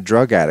become a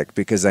drug addict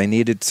because I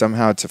needed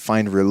somehow to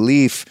find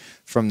relief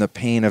from the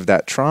pain of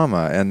that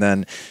trauma. And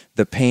then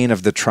the pain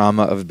of the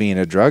trauma of being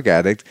a drug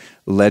addict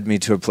led me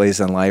to a place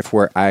in life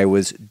where I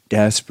was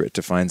desperate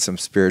to find some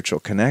spiritual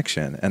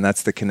connection. And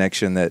that's the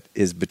connection that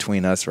is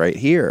between us right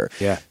here.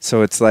 Yeah.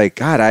 So it's like,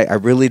 God, I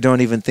really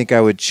don't even think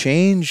I would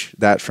change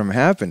that from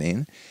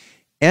happening.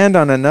 And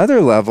on another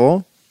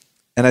level,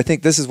 and I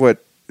think this is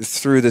what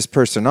threw this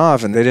person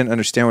off, and they didn't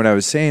understand what I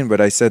was saying,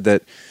 but I said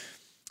that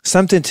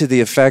something to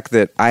the effect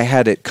that I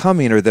had it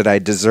coming or that I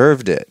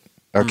deserved it.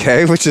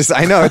 Okay, which is,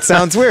 I know it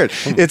sounds weird.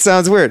 It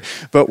sounds weird.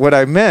 But what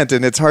I meant,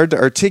 and it's hard to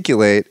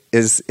articulate,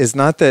 is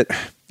not that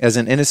as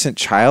an innocent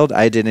child,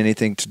 I did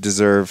anything to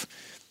deserve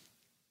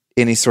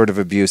any sort of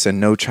abuse, and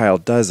no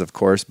child does, of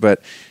course.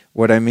 But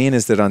what I mean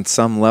is that on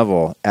some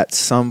level, at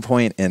some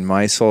point in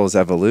my soul's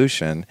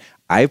evolution,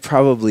 I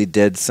probably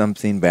did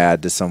something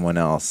bad to someone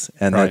else.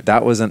 And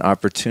that was an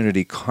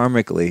opportunity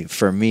karmically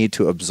for me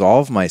to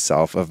absolve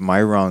myself of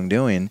my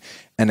wrongdoing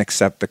and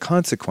accept the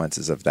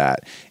consequences of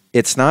that.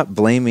 It's not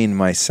blaming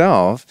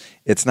myself.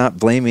 It's not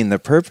blaming the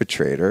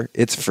perpetrator.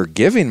 It's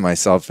forgiving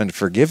myself and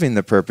forgiving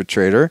the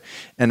perpetrator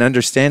and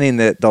understanding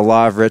that the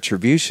law of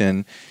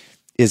retribution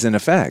is in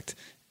effect.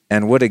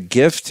 And what a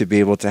gift to be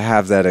able to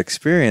have that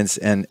experience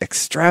and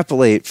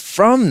extrapolate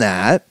from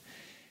that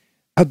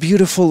a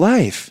beautiful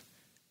life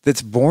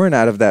that's born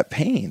out of that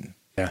pain.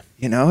 Yeah.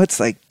 You know, it's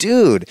like,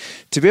 dude,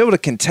 to be able to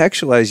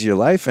contextualize your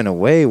life in a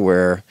way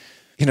where,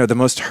 you know, the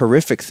most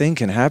horrific thing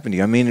can happen to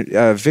you. I mean,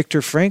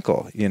 Viktor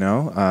Frankl, you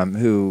know,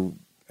 who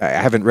I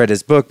haven't read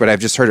his book, but I've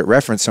just heard it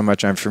referenced so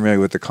much I'm familiar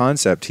with the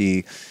concept.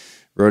 He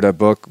wrote a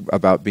book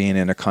about being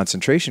in a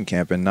concentration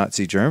camp in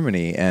Nazi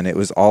Germany, and it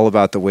was all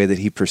about the way that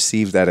he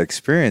perceived that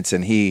experience.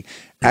 And he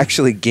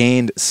actually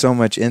gained so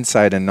much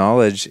insight and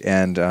knowledge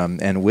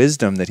and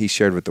wisdom that he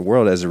shared with the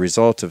world as a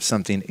result of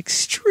something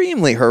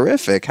extremely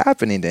horrific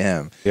happening to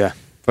him. Yeah.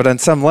 But on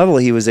some level,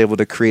 he was able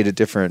to create a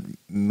different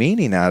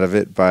meaning out of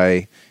it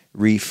by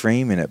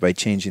reframing it, by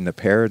changing the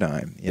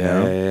paradigm. You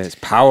know? Yeah, it's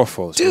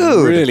powerful. It's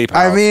Dude, really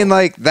powerful. I mean,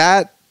 like,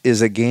 that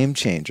is a game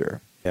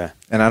changer. Yeah.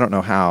 And I don't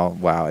know how.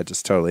 Wow, I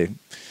just totally...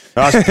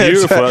 That's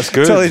beautiful. That's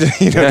good.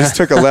 Totally, just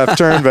took a left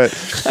turn. But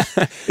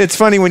it's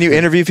funny when you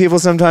interview people.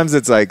 Sometimes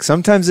it's like,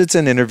 sometimes it's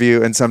an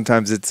interview, and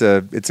sometimes it's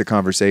a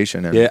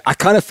conversation. And I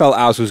kind of felt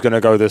ours was going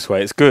to go this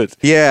way. It's good.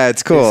 Yeah,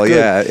 it's cool.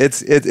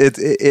 It's good.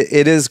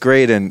 It is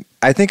great, and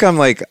I think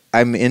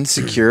I'm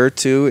insecure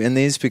too in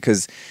these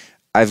because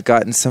I've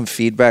gotten some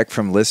feedback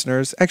from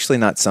listeners. Actually,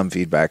 not some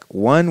feedback.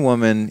 One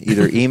woman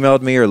either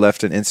emailed me or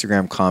left an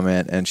Instagram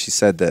comment, and she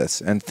said this.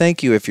 And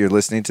thank you if you're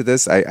listening to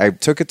this. I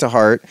took it to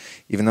heart,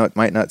 even though it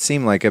might not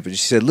seem like it. But she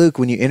said, Luke,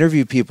 when you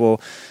interview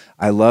people,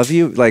 I love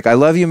you. Like, I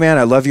love you, man.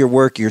 I love your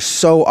work. You're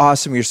so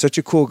awesome. You're such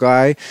a cool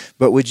guy.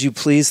 But would you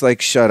please, like,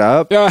 shut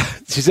up? Yeah,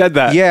 she said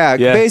that. Yeah,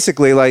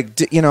 basically,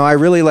 like, you know, I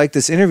really like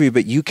this interview,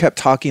 but you kept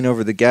talking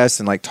over the guests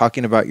and, like,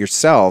 talking about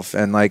yourself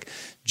and, like,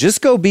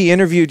 just go be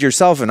interviewed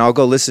yourself and I'll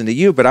go listen to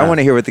you, but I want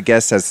to hear what the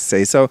guest has to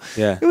say. So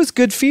it was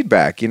good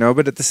feedback, you know,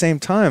 but at the same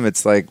time,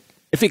 it's like,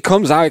 if it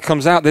comes out, it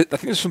comes out. I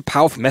think there's some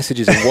powerful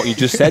messages in what you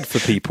just said for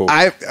people.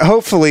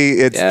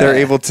 Hopefully they're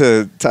able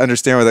to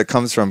understand where that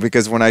comes from,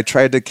 because when I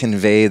tried to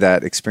convey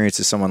that experience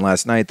to someone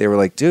last night, they were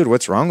like, dude,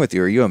 what's wrong with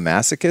you? Are you a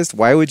masochist?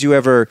 Why would you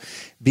ever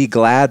be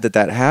glad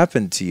that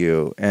happened to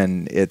you?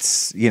 And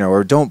it's, you know,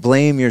 or don't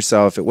blame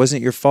yourself. It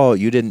wasn't your fault.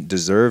 You didn't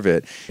deserve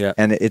it. Yeah.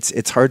 And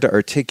it's hard to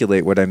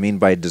articulate what I mean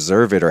by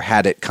deserve it or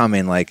had it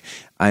coming. Like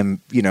I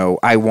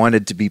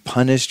wanted to be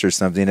punished or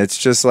something. It's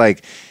just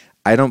like,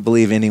 I don't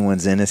believe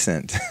anyone's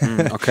innocent.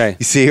 Okay.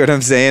 You see what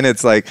I'm saying?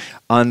 It's like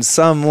on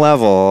some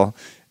level,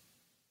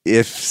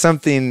 if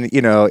something,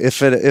 you know,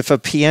 if a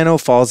piano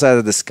falls out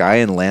of the sky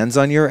and lands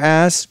on your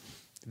ass,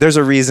 there's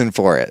a reason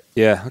for it.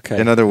 Yeah. Okay.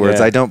 In other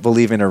words, I don't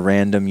believe in a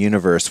random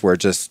universe where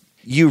just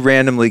you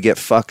randomly get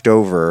fucked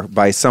over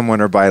by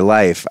someone or by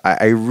life.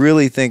 I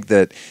really think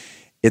that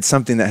it's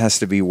something that has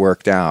to be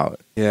worked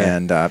out. Yeah.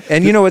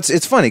 And you know,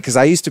 it's funny because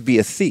I used to be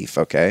a thief.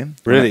 Okay.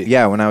 Really?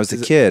 When I was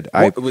a kid.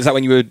 Was that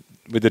when you were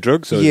with the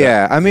drugs? Or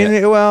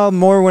Well,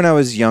 more when I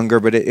was younger,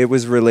 but it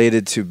was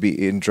related to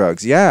being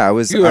drugs. Yeah, I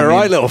was. You were a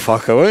right little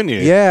fucker, weren't you?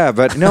 Yeah,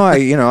 but no,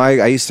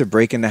 I used to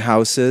break into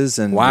houses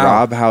and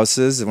rob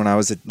houses when I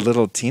was a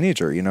little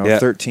teenager. You know,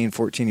 13,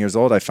 14 years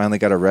old. I finally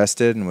got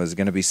arrested and was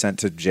going to be sent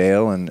to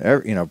jail and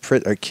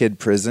a kid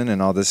prison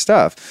and all this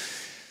stuff.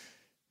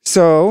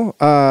 So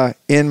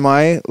in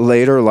my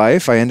later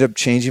life, I ended up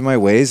changing my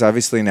ways.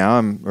 Obviously, now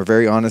I'm a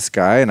very honest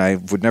guy, and I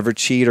would never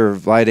cheat or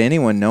lie to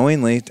anyone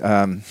knowingly,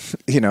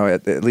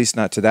 at least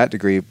not to that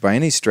degree by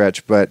any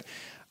stretch. But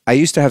I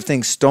used to have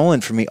things stolen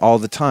from me all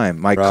the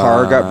time. My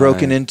car got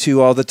broken into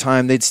all the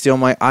time. They'd steal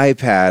my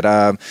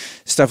iPad.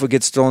 Stuff would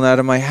get stolen out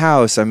of my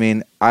house. I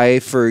mean, I,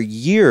 for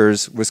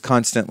years, was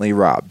constantly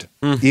robbed.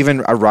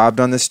 Even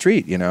robbed on the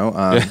street,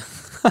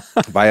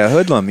 by a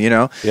hoodlum,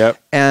 Yep.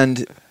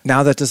 And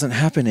now that doesn't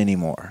happen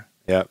anymore.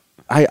 Yep.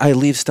 I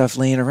leave stuff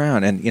laying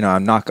around, and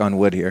I'm knock on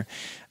wood here.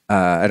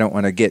 I don't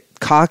want to get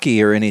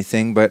cocky or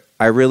anything, but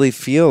I really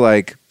feel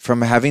like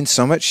from having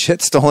so much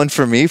shit stolen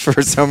from me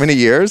for so many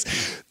years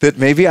that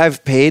maybe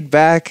I've paid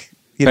back,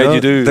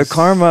 the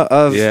karma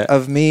of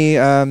me,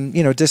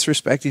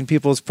 disrespecting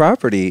people's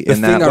property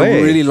in that way. The thing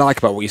I really like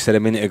about what you said a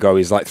minute ago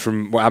is like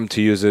from what happened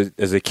to you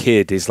as a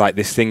kid is like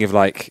this thing of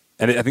like,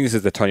 and I think this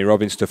is the Tony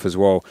Robbins stuff as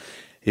well.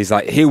 He's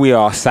like, here we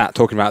are sat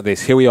talking about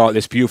this. Here we are at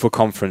this beautiful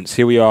conference.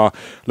 Here we are.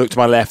 Look to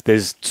my left.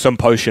 There's some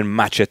potion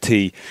matcha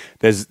tea.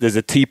 There's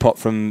a teapot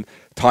from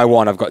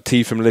Taiwan, I've got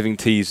tea from Living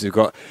Teas. We've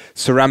got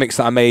ceramics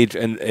that I made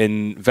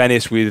in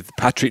Venice with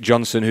Patrick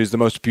Johnson, who's the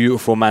most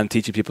beautiful man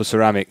teaching people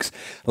ceramics.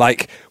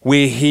 Like,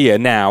 we're here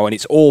now, and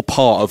it's all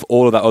part of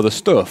all of that other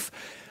stuff.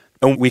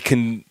 And we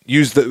can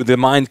use the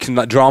mind can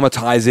like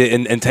dramatize it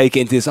and take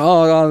it into this,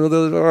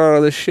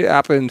 this shit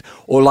happened,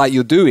 or like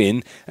you're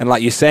doing, and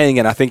like you're saying,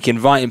 and I think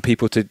inviting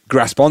people to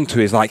grasp onto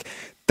is like,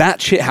 that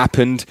shit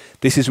happened,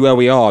 this is where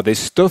we are. There's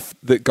stuff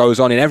that goes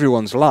on in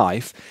everyone's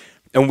life,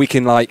 and we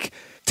can like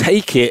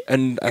take it,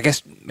 and I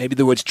guess maybe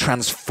the words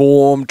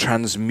transform,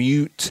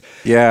 transmute.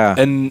 Yeah.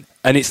 And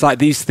it's like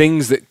these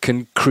things that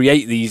can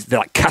create these, they're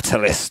like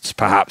catalysts,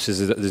 perhaps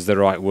is the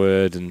right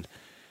word. And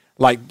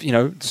like, you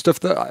know,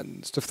 stuff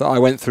that I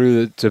went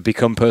through to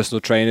become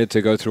personal trainer,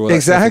 to go through all that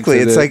exactly.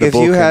 It's like if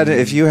you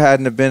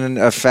hadn't have been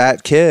a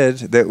fat kid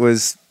that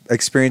was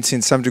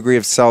experiencing some degree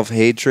of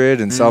self-hatred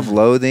and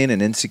self-loathing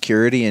and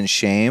insecurity and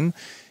shame,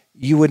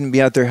 you wouldn't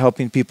be out there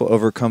helping people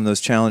overcome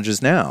those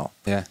challenges now.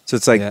 Yeah. So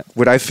it's like,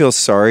 would I feel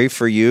sorry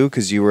for you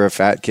because you were a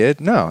fat kid?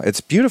 No, it's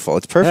beautiful.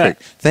 It's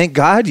perfect. Yeah. Thank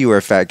God you were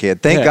a fat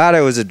kid. Thank God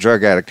I was a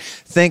drug addict.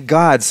 Thank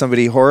God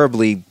somebody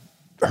horribly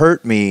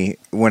hurt me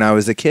when I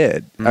was a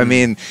kid. I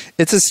mean,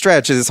 it's a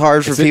stretch. It's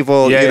hard for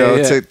people,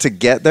 to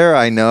get there.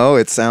 I know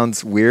it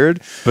sounds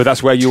weird, but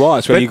that's where you are.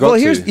 It's where you got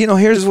to.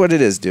 Here's what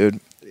it is,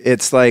 dude.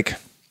 It's like,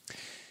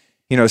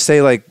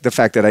 say like the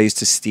fact that I used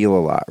to steal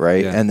a lot,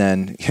 right? Yeah. And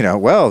then,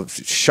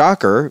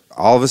 shocker,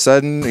 all of a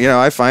sudden,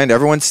 I find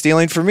everyone's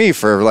stealing from me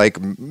for like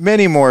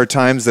many more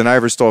times than I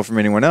ever stole from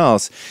anyone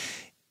else.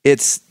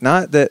 It's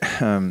not that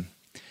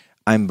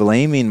I'm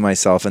blaming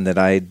myself and that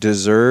I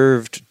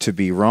deserved to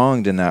be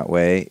wronged in that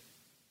way.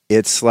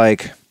 It's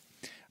like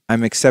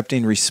I'm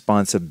accepting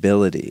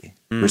responsibility.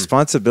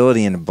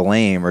 Responsibility and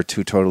blame are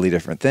two totally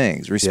different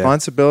things.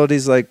 Responsibility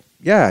is like,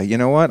 you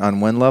know what? On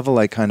one level,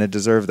 I kind of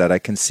deserve that. I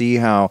can see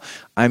how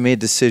I made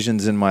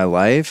decisions in my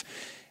life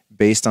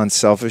based on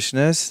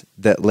selfishness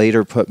that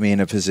later put me in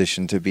a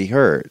position to be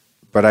hurt.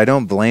 But I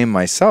don't blame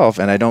myself,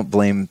 and I don't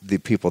blame the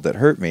people that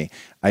hurt me.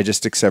 I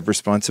just accept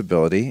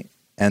responsibility.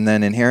 And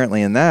then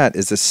inherently in that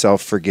is a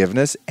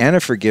self-forgiveness and a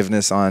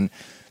forgiveness on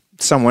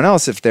someone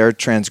else if their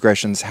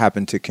transgressions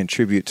happen to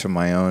contribute to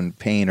my own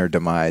pain or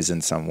demise in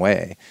some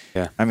way.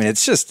 Yeah. I mean,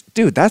 it's just,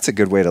 dude, that's a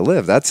good way to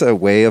live. That's a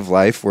way of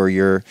life where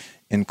you're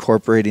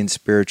incorporating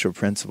spiritual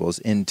principles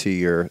into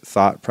your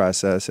thought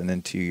process and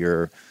into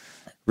your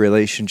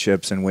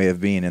relationships and way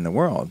of being in the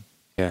world.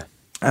 Yeah.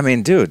 I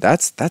mean, dude,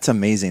 that's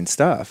amazing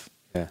stuff.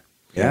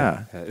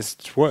 Yeah. It's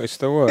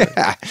the word.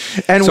 Yeah.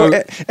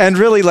 And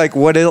really, like,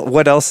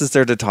 what else is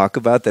there to talk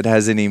about that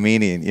has any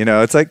meaning?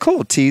 It's like,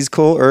 cool, tea's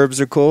cool,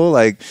 herbs are cool,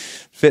 like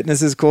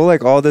fitness is cool,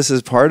 like all this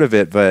is part of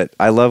it. But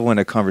I love when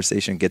a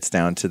conversation gets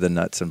down to the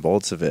nuts and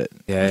bolts of it.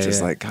 Yeah, it's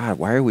just like, God,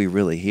 why are we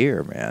really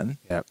here, man?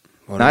 Yep.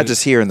 Not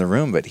just here in the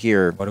room, but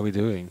here. What are we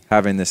doing?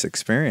 Having this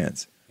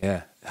experience.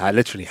 Yeah.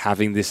 Literally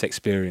having this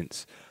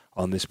experience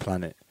on this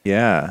planet.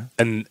 Yeah.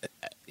 And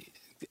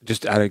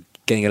just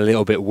getting a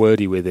little bit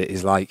wordy with it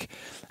is like,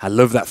 I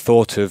love that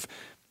thought of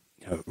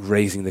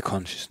raising the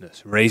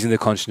consciousness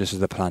of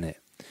the planet.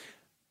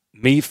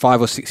 Me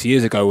 5 or 6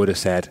 years ago would have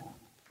said,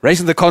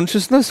 raising the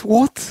consciousness?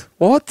 What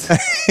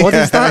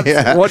is that?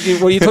 Yeah. What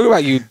are you talking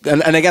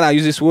about? And again, I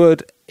use this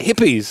word,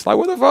 hippies. Like,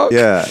 what the fuck?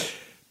 Yeah.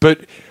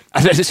 But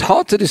it's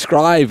hard to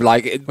describe,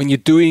 like, when you're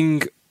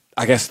doing,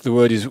 I guess the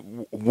word is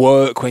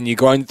work, when you're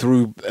going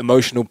through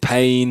emotional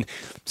pain,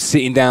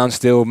 sitting down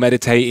still,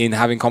 meditating,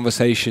 having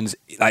conversations,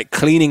 like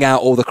cleaning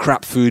out all the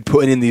crap food,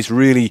 putting in these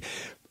really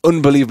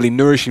unbelievably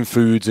nourishing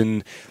foods.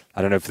 And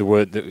I don't know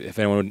if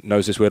anyone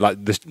knows this word,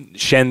 like the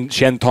Shen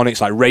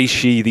tonics, like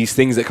reishi, these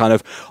things that kind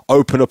of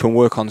open up and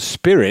work on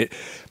spirit.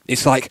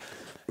 It's like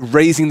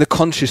raising the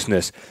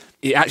consciousness.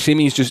 It actually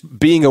means just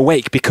being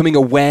awake, becoming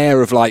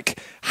aware of like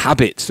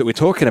habits that we're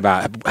talking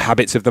about,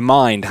 habits of the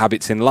mind,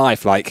 habits in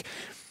life, like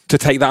to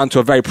take that onto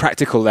a very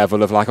practical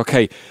level of like,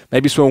 okay,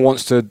 maybe someone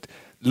wants to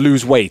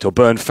lose weight or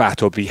burn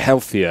fat or be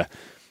healthier.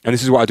 And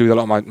this is what I do with a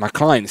lot of my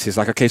clients is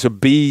like, okay, so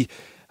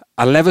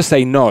I'll never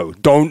say no.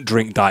 Don't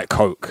drink Diet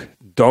Coke.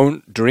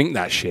 Don't drink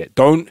that shit.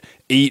 Don't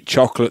eat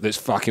chocolate that's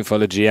fucking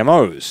full of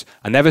GMOs.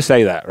 I never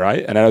say that,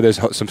 right? And I know there's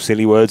some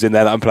silly words in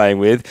there that I'm playing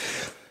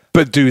with,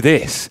 but do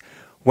this.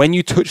 When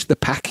you touch the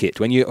packet,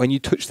 when you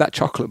touch that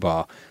chocolate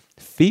bar,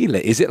 feel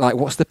it. Is it like,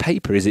 what's the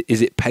paper? Is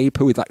it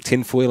paper with like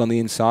tin foil on the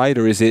inside,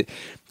 or is it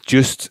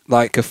just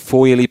like a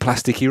foily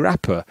plasticky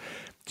wrapper?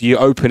 Do you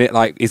open it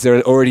like, is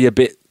there already a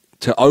bit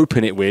to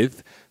open it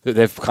with that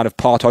they've kind of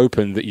part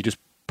open that you just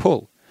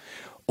pull?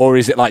 Or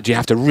is it like, do you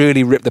have to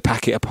really rip the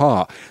packet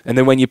apart? And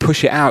then when you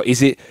push it out,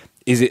 is it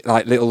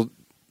like little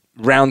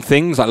round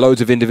things, like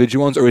loads of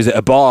individual ones, or is it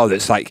a bar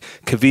that's like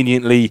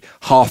conveniently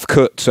half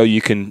cut so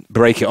you can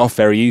break it off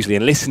very easily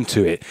and listen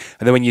to it?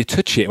 And then when you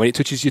touch it, when it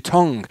touches your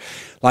tongue,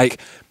 like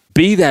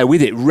be there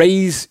with it,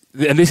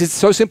 and this is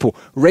so simple,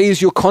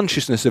 raise your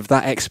consciousness of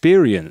that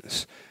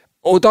experience.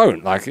 Or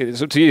don't, like,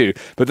 it's up to you.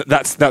 But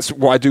that's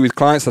what I do with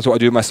clients, that's what I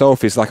do with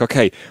myself, is like,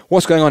 okay,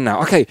 what's going on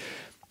now? Okay,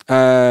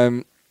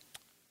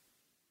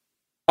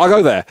 I'll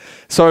go there.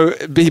 So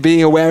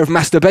being aware of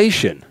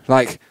masturbation.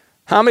 Like,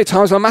 how many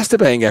times am I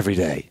masturbating every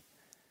day?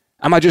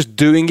 Am I just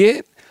doing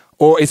it?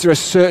 Or is there a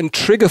certain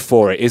trigger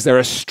for it? Is there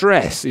a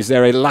stress? Is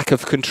there a lack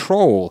of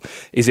control?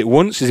 Is it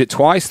once? Is it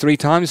twice? 3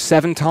 times?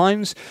 7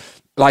 times?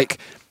 Like,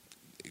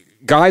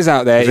 guys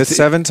out there... If it's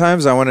 7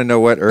 times, I want to know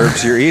what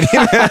herbs you're eating.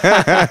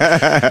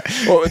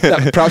 Well,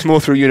 perhaps more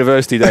through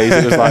university days,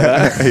 it was like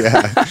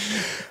that.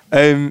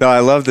 Yeah. No, I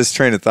love this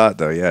train of thought,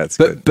 though. Yeah, it's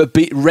good. But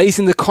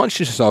raising the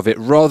consciousness of it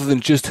rather than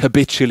just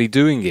habitually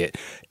doing it.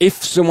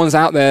 If someone's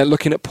out there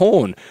looking at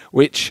porn,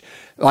 which,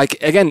 like,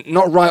 again,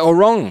 not right or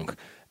wrong...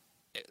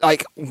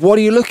 Like, what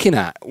are you looking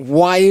at?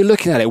 Why are you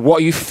looking at it?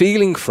 What are you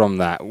feeling from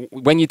that?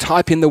 When you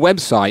type in the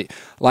website,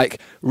 like,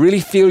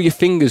 really feel your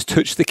fingers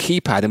touch the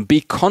keypad and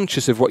be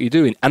conscious of what you're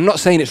doing. I'm not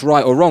saying it's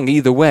right or wrong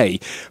either way,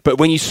 but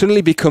when you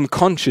suddenly become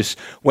conscious,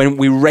 when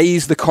we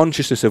raise the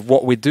consciousness of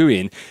what we're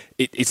doing,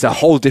 it's a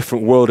whole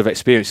different world of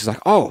experience. It's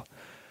like, oh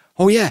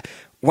yeah,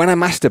 when I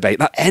masturbate,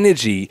 that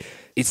energy,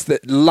 it's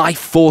the life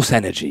force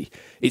energy.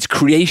 It's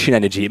creation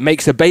energy. It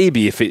makes a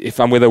baby. If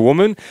I'm with a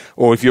woman,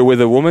 or if you're with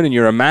a woman and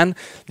you're a man,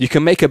 you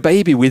can make a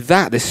baby with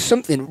that. There's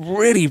something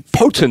really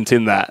potent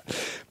in that.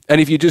 And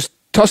if you're just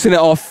tossing it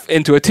off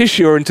into a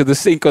tissue or into the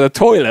sink or the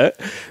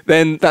toilet,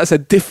 then that's a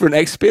different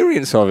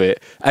experience of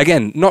it.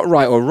 Again, not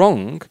right or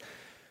wrong,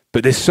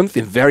 but there's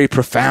something very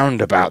profound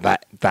about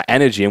that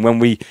energy. And when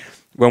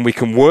we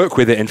can work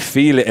with it and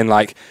feel it, and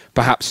like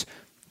perhaps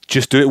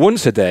just do it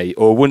once a day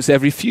or once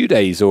every few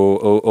days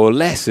or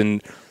less,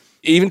 and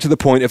even to the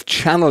point of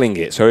channeling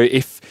it. So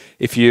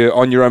if you're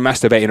on your own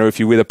masturbating, or if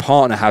you're with a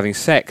partner having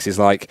sex, is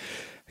like,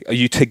 are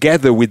you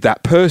together with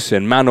that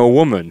person, man or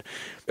woman?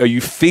 Are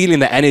you feeling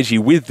the energy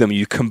with them? Are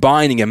you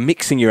combining and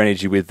mixing your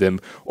energy with them?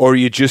 Or are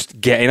you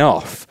just getting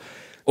off?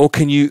 Or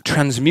can you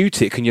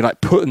transmute it? Can you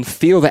like put and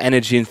feel the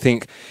energy and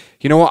think,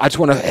 you know what, I just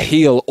want to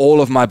heal all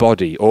of my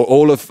body, or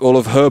all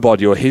of her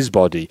body or his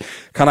body.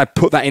 Can I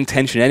put that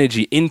intention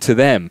energy into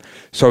them?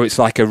 So it's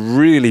like a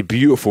really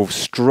beautiful,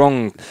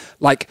 strong,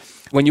 like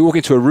when you walk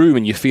into a room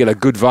and you feel a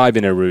good vibe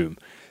in a room,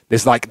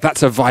 there's like,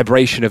 that's a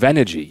vibration of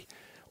energy.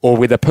 Or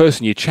with a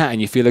person you chat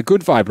and you feel a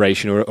good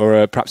vibration,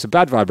 or perhaps a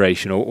bad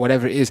vibration, or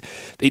whatever it is.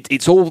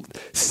 It's all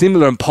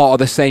similar and part of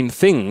the same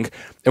thing.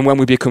 And when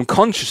we become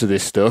conscious of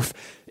this stuff,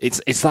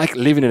 it's like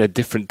living in a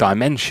different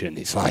dimension.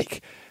 It's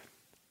like,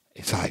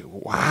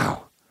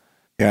 wow.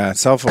 Yeah,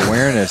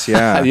 self-awareness,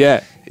 yeah.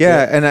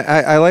 Yeah. And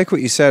I like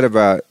what you said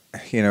about,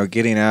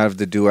 getting out of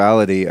the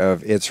duality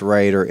of it's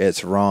right or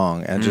it's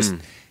wrong, and just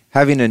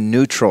having a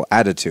neutral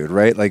attitude,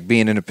 right? Like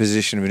being in a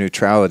position of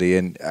neutrality.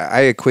 And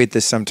I equate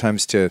this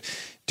sometimes to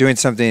doing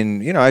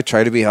something, I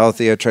try to be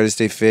healthy, I try to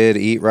stay fit,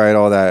 eat right,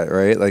 all that,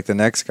 right? Like the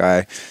next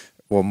guy.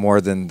 Well,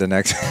 more than the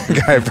next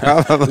guy,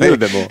 probably. A little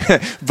bit more.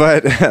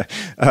 But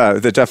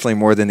they're definitely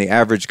more than the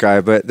average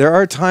guy. But there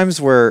are times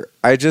where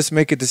I just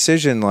make a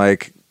decision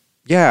like,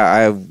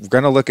 yeah, I'm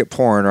going to look at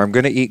porn, or I'm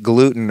going to eat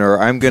gluten, or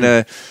I'm going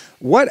to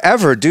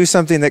whatever, do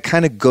something that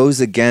kind of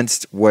goes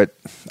against what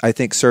I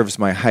think serves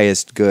my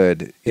highest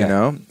good, you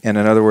know? And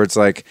in other words,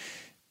 like,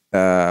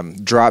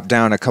 drop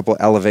down a couple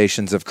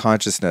elevations of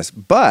consciousness,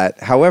 but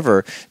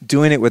however,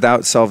 doing it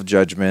without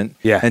self-judgment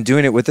and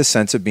doing it with a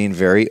sense of being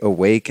very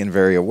awake and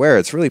very aware.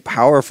 It's really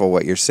powerful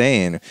what you're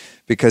saying,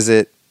 because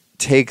it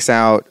takes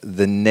out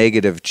the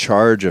negative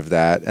charge of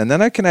that. And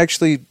then I can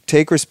actually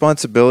take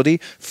responsibility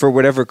for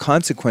whatever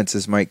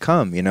consequences might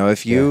come.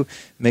 If you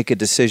make a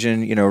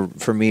decision,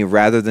 for me,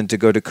 rather than to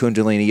go to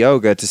Kundalini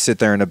yoga, to sit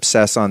there and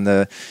obsess on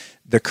the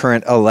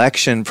current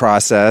election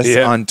process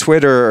on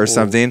Twitter or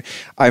something.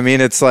 I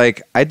mean, it's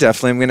like, I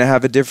definitely am going to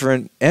have a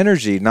different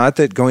energy. Not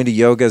that going to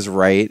yoga is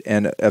right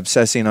and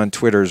obsessing on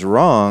Twitter is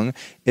wrong.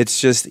 It's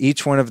just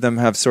each one of them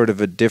have sort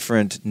of a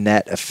different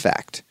net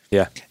effect.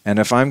 Yeah. And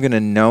if I'm going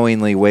to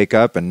knowingly wake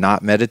up and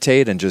not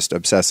meditate and just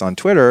obsess on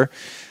Twitter,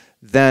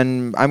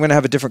 then I'm going to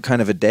have a different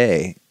kind of a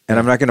day. And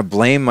I'm not going to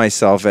blame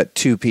myself at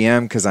 2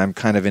 p.m. because I'm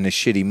kind of in a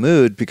shitty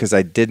mood because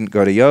I didn't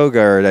go to yoga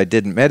or I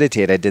didn't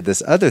meditate. I did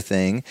this other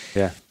thing.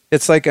 Yeah.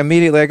 It's like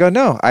immediately I go,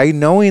 no, I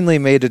knowingly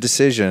made a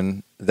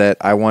decision that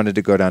I wanted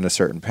to go down a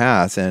certain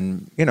path.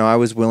 And, I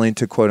was willing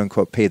to, quote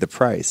unquote, pay the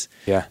price.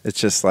 Yeah. It's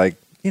just like,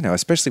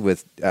 especially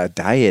with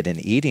diet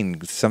and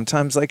eating,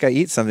 sometimes like I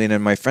eat something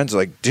and my friends are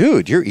like,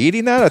 dude, you're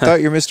eating that? I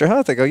thought you're Mr.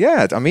 Health. I go,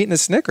 yeah, I'm eating a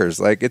Snickers.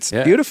 Like, it's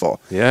beautiful.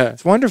 Yeah.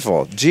 It's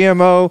wonderful.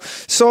 GMO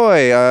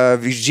soy,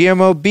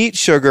 GMO beet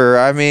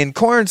sugar,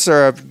 corn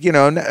syrup,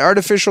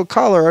 artificial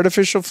color,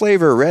 artificial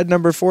flavor, red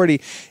number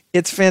 40.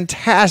 It's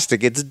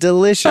fantastic. It's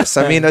delicious.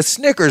 A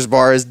Snickers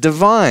bar is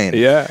divine.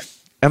 Yeah.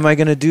 Am I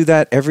going to do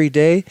that every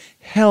day?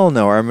 Hell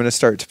no. Or I'm going to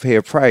start to pay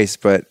a price.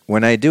 But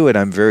when I do it,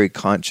 I'm very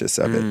conscious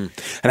of it.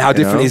 And how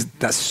different is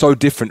that's so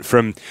different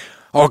from,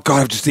 oh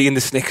God, I've just eaten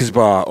the Snickers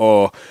bar,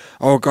 or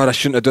oh God, I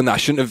shouldn't have done that. I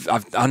shouldn't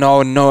have. I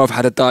know I've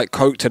had a Diet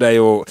Coke today,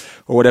 or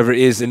whatever it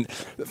is. And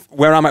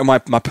where I'm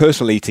at my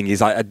personal eating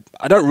is I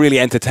don't really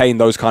entertain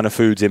those kind of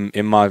foods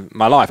in my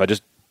life. I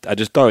just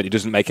don't. It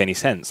doesn't make any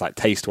sense, like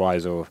taste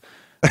wise or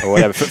or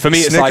whatever. For me,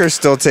 it's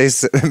Snickers like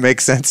still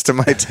makes sense to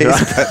my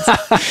taste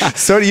buds.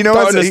 So you know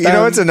what's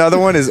understand. another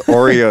one is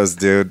Oreos,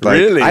 dude. Like,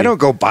 Really? I don't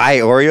go buy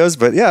Oreos,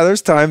 but yeah,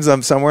 there's times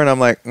I'm somewhere and I'm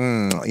like,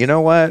 you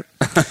know what?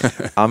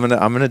 I'm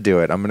gonna do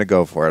it. I'm gonna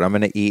go for it. I'm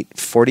gonna eat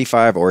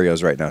 45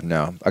 Oreos right now.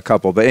 No, a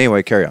couple, but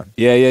anyway, carry on.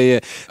 Yeah.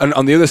 And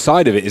on the other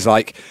side of it is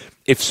like,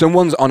 if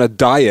someone's on a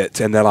diet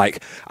and they're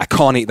like, I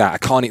can't eat that, I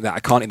can't eat that, I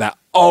can't eat that.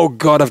 Oh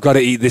God, I've got to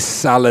eat this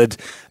salad,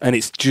 and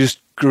it's just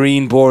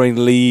green, boring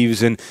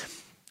leaves, and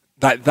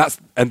but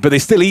they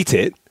still eat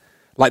it.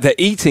 Like, they're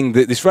eating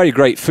this very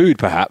great food,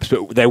 perhaps,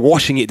 but they're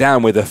washing it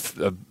down with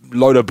a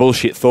load of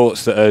bullshit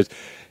thoughts that are,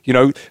 you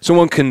know,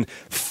 someone can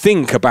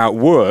think about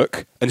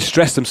work and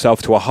stress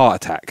themselves to a heart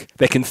attack.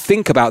 They can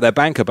think about their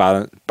banker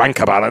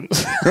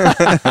balance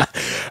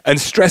and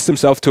stress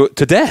themselves to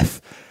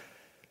death.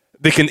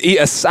 They can eat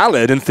a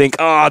salad and think,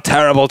 oh,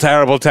 terrible,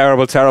 terrible,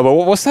 terrible,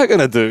 terrible. What's that going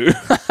to do?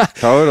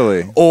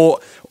 Totally.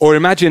 Or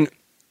imagine,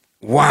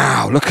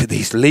 wow, look at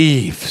these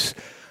leaves.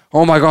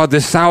 Oh my God,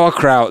 this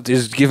sauerkraut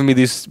is giving me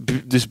this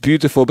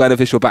beautiful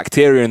beneficial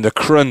bacteria and the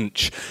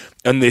crunch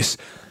and this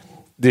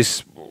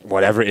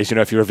whatever it is. You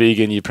know, if you're a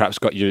vegan, you perhaps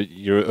got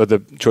your other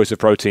choice of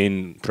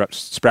protein, perhaps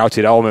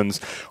sprouted almonds,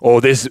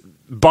 or this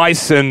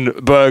bison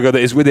burger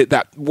that is with it.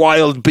 That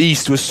wild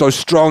beast was so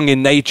strong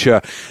in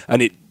nature,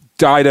 and it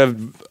died a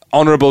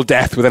honorable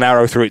death with an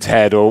arrow through its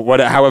head, or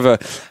whatever,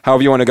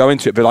 however you want to go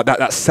into it. But like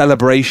that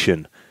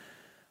celebration,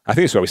 I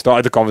think it's where we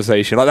started the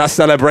conversation. Like, that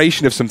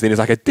celebration of something is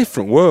like a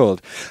different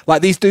world.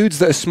 Like these dudes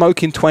that are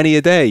smoking 20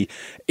 a day,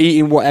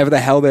 eating whatever the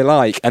hell they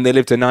like, and they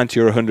live to 90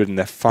 or 100 and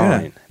they're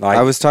fine. Yeah. Like,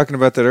 I was talking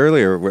about that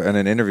earlier in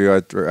an interview.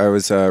 I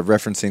was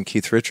referencing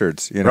Keith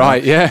Richards. You know?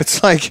 Right, yeah.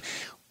 It's like,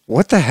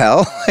 what the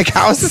hell? Like,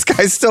 how is this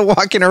guy still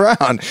walking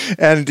around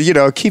and, you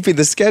know, keeping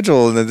the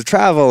schedule and the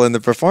travel and the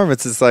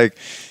performance? It's like,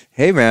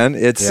 hey man,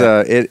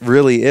 it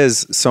really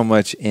is so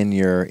much in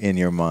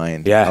your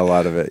mind. Yeah. A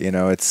lot of it, you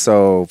know, it's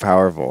so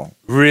powerful.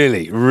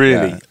 Really.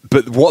 Yeah.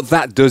 But what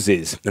that does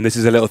is, and this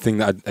is a little thing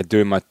that I do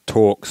in my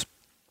talks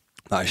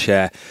that I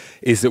share,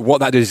 is that what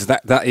that does is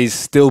that is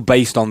still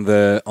based on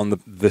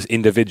the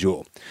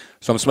individual.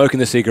 So I'm smoking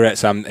the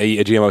cigarettes, I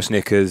eat a GMO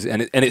Snickers,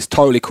 and it's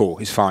totally cool.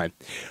 It's fine.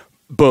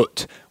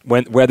 But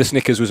where the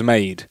Snickers was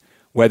made,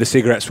 where the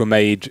cigarettes were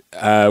made,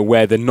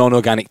 where the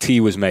non-organic tea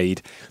was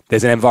made,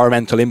 there's an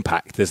environmental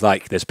impact. There's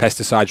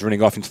pesticides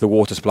running off into the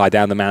water supply,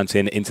 down the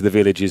mountain, into the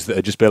villages that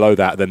are just below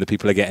that. Then the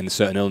people are getting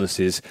certain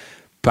illnesses,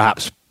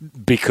 perhaps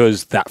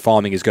because that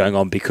farming is going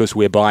on, because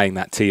we're buying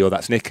that tea or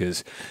that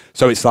Snickers.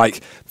 So it's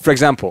like, for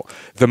example,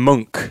 the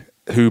monk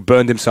who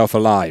burned himself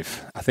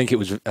alive. I think it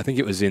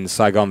was in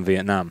Saigon,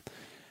 Vietnam,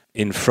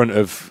 in front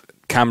of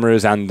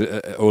cameras and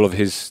all of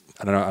his,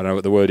 I don't know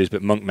what the word is,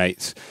 but monk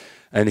mates.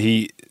 And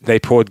they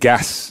poured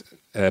gas,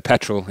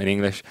 petrol in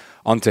English,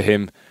 onto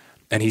him,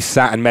 and he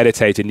sat and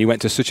meditated, and he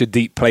went to such a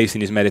deep place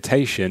in his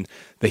meditation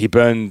that he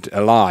burned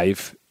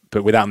alive,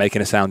 but without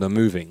making a sound or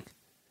moving.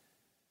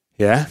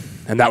 Yeah,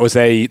 and that was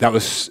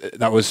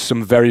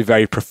some very,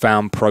 very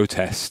profound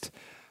protest,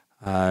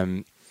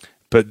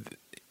 but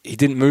he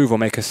didn't move or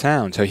make a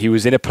sound. So he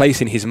was in a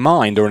place in his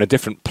mind or on a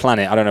different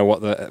planet. I don't know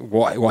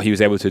what he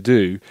was able to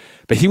do,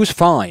 but he was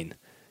fine.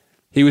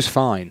 He was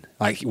fine.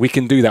 Like, we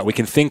can do that. We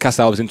can think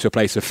ourselves into a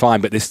place of fine,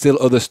 but there's still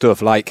other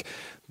stuff. Like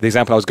the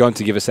example I was going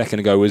to give a second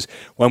ago was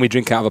when we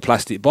drink out of a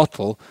plastic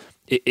bottle,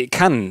 it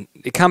can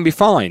be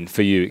fine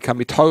for you. It can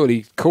be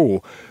totally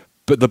cool.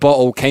 But the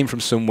bottle came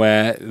from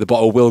somewhere. The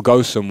bottle will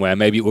go somewhere.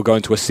 Maybe it will go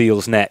into a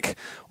seal's neck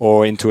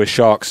or into a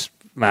shark's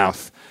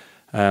mouth.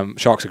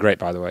 Sharks are great,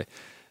 by the way.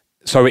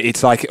 So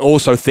it's like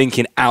also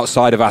thinking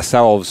outside of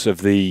ourselves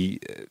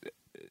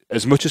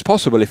as much as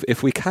possible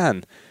if we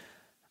can.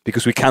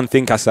 Because we can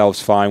think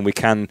ourselves fine, we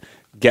can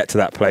get to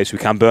that place, we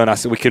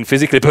can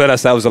physically burn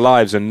ourselves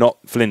alive and not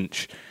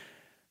flinch.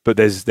 But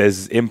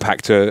there's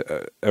impact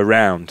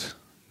around.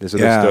 There's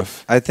other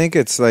stuff. I think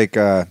it's like,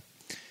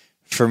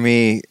 for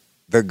me,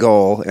 the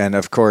goal, and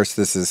of course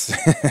this is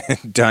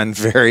done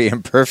very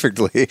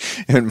imperfectly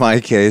in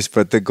my case,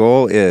 but the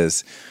goal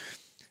is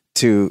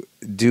to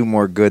do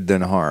more good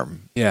than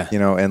harm. Yeah. You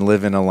know, and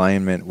live in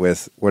alignment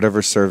with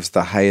whatever serves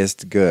the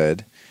highest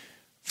good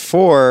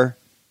for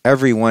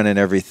everyone and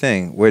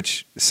everything,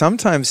 which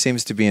sometimes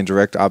seems to be in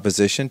direct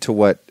opposition to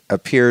what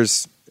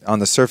appears on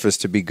the surface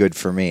to be good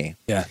for me.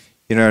 Yeah.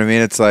 You know what I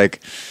mean? It's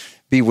like,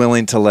 be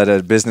willing to let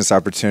a business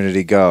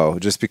opportunity go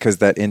just because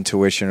that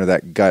intuition or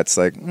that gut's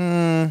like,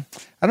 I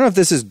don't know if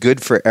this is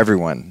good for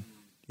everyone,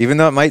 even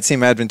though it might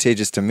seem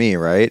advantageous to me,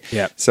 right?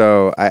 Yeah.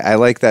 So I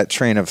like that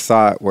train of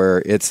thought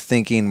where it's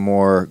thinking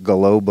more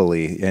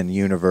globally and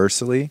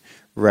universally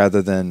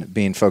rather than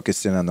being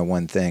focused in on the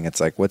one thing.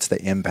 It's like, what's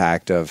the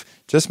impact of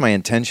just my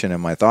intention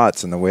and my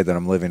thoughts and the way that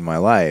I'm living my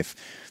life,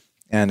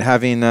 and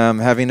having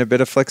a bit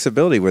of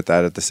flexibility with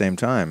that at the same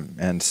time,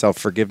 and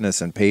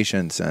self-forgiveness and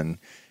patience and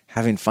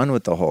having fun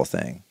with the whole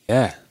thing.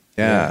 Yeah.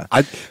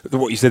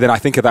 What you said, then I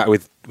think of that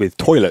with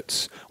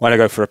toilets. When I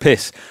go for a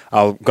piss,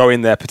 I'll go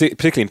in there,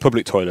 particularly in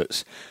public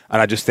toilets,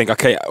 and I just think,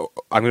 okay,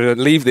 I'm going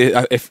to leave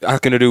this. If I'm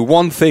going to do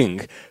one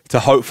thing to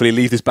hopefully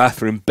leave this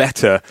bathroom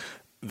better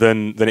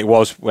than it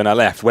was when I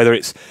left. Whether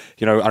it's,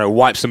 I don't know,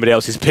 wipe somebody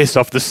else's piss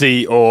off the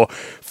seat or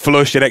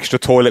flush an extra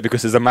toilet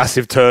because there's a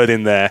massive turd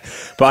in there.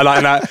 But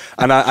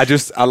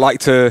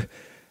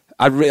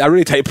I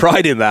really take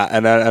pride in that,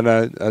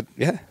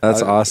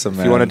 that's awesome,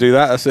 man. If you want to do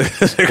that, that's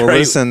a great. Well,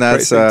 listen,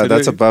 that's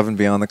above and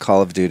beyond the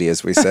call of duty,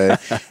 as we say,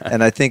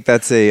 and I think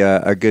that's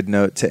a good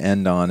note to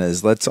end on.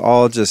 Is let's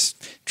all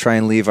just try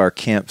and leave our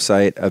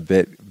campsite a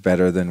bit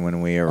better than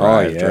when we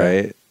arrived,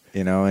 right?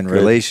 In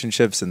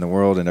relationships, in the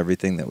world, and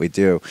everything that we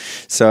do.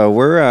 So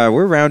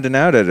we're rounding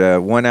out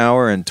at 1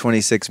 hour and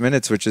 26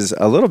 minutes, which is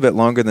a little bit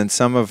longer than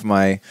some of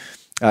my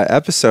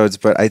episodes,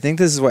 but I think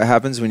this is what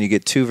happens when you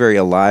get two very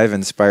alive,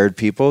 inspired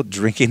people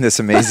drinking this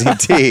amazing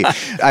tea.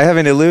 I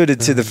haven't alluded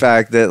to the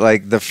fact that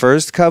the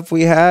first cup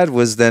we had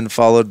was then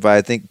followed by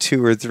I think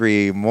 2 or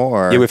 3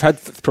 more. Yeah, we've had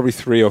probably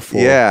 3 or 4.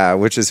 Yeah,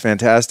 which is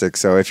fantastic.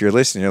 So if you're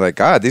listening, you're like,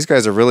 God, these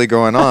guys are really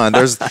going on.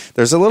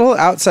 There's a little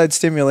outside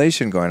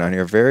stimulation going on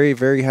here. Very,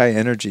 very high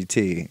energy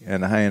tea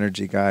and a high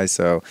energy guy.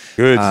 So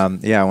good.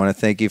 I want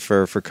to thank you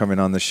for coming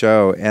on the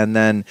show. And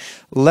then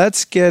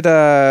let's get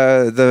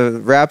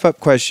the wrap up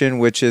question,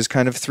 which is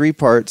kind of 3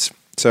 parts.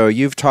 So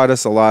you've taught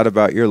us a lot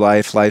about your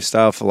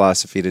lifestyle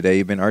philosophy today.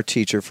 You've been our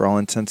teacher for all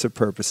intents and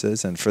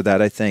purposes, and for that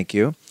I thank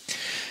you.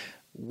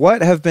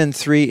 What have been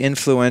 3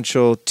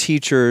 influential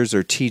teachers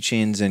or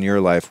teachings in your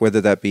life,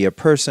 whether that be a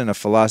person, a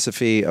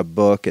philosophy, a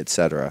book,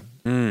 etc.?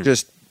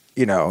 Just,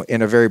 in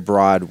a very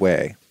broad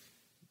way.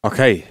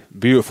 Okay,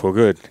 beautiful,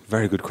 good.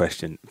 Very good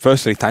question.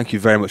 Firstly, thank you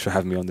very much for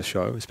having me on the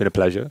show. It's been a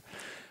pleasure.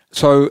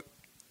 So,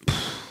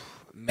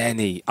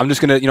 many. I'm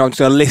just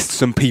gonna list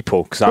some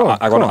people because I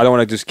don't want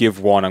to just give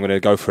one. I'm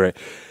gonna go for it.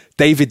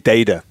 David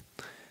Dada,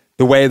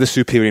 The Way of the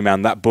Superior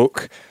Man. That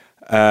book,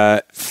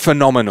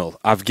 phenomenal.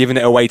 I've given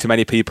it away to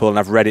many people and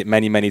I've read it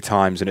many, many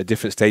times. And at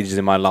different stages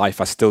in my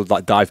life, I still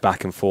dive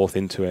back and forth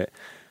into it.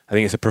 I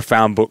think it's a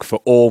profound book for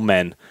all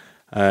men.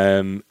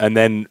 And I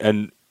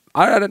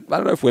don't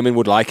know if women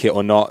would like it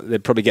or not.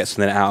 They'd probably get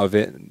something out of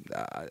it.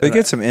 They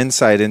get some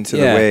insight into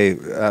the way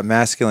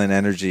masculine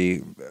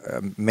energy,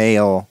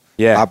 male.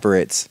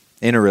 Operates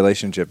in a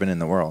relationship and in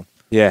the world.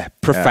 Yeah,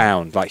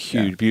 profound,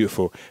 huge,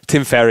 beautiful.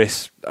 Tim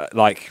Ferriss,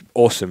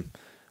 awesome.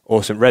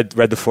 Read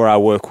the 4-Hour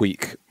Work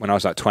Week when I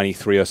was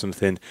 23 or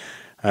something.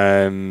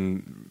 That's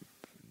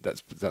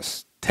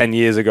 10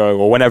 years ago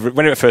or whenever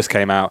it first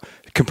came out.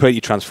 It completely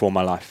transformed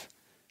my life.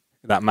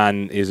 That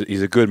man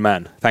is a good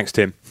man. Thanks,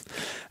 Tim.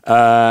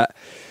 Wuda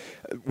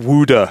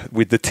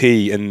with the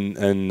tea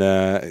and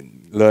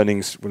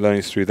learnings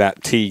through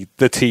that tea,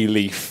 the tea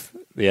leaf.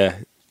 Yeah,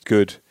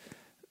 good.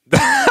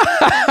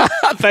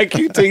 Thank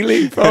you, tea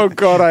leaf. Oh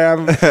God, I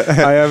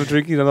am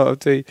drinking a lot of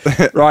tea.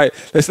 Right,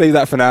 let's leave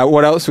that for now.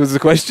 What else was the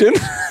question?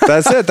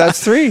 That's it.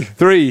 That's 3.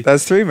 3.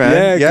 That's 3,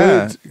 man.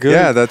 Yeah. Good.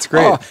 Yeah, that's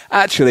great. Oh,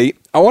 actually,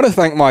 I want to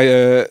thank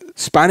my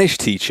Spanish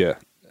teacher,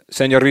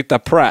 Senorita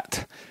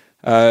Pratt,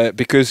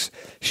 because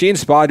she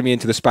inspired me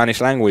into the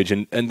Spanish language,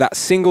 and that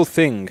single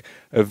thing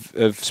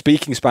of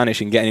speaking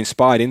Spanish and getting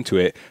inspired into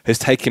it has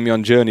taken me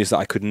on journeys that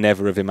I could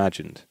never have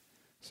imagined.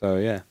 So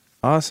yeah.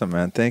 Awesome,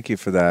 man. Thank you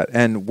for that.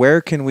 And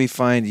where can we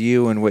find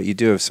you and what you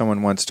do if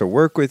someone wants to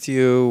work with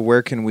you?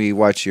 Where can we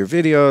watch your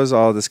videos,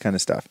 all this kind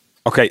of stuff?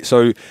 Okay,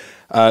 so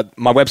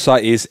my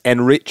website is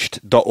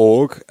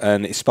enriched.org,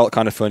 and it's spelled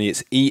kind of funny.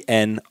 It's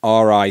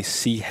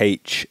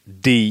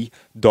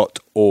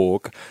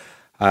enrichd.org.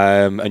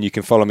 And you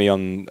can follow me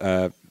on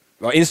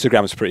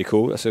Instagram is pretty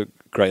cool. That's a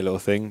great little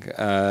thing,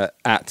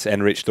 at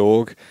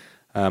enriched.org,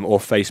 or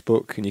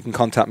Facebook. And you can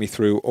contact me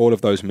through all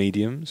of those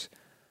mediums.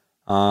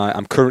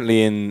 I'm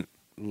currently in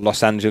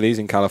Los Angeles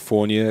in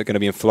California, going to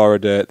be in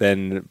Florida,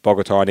 then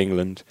Bogota in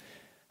England.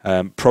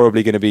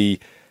 Probably going to be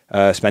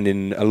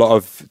spending a lot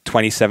of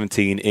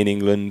 2017 in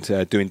England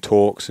doing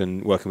talks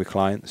and working with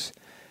clients.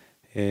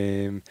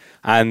 And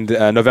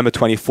November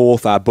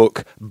 24th, our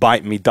book,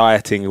 Bite Me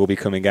Dieting, will be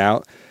coming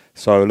out.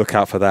 So look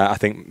out for that. I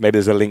think maybe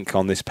there's a link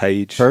on this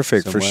page.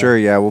 Perfect, somewhere. For sure.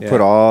 Yeah, we'll put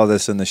all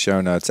this in the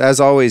show notes. As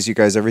always, you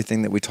guys,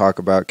 everything that we talk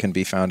about can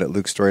be found at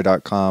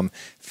lukestory.com.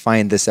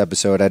 Find this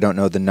episode. I don't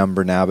know the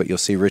number now, but you'll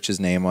see Rich's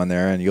name on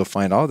there, and you'll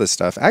find all this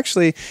stuff.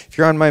 Actually, if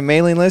you're on my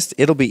mailing list,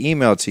 it'll be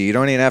emailed to you. You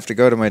don't even have to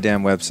go to my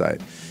damn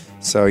website.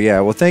 So, yeah,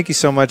 well, thank you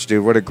so much,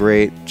 dude. What a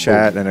great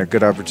chat and a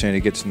good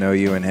opportunity to get to know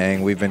you and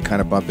hang. We've been kind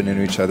of bumping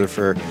into each other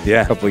for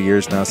a couple of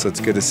years now, so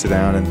it's good to sit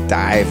down and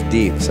dive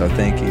deep. So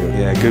thank you.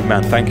 Yeah, good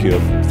man. Thank you.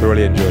 I've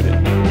thoroughly enjoyed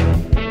it.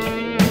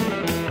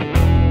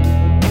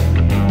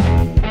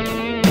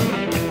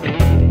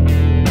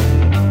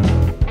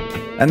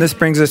 And this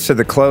brings us to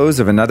the close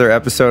of another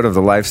episode of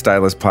the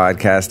Lifestylist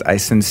Podcast. I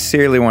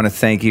sincerely want to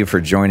thank you for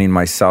joining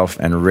myself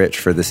and Rich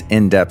for this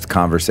in-depth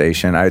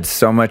conversation. I had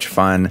so much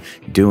fun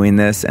doing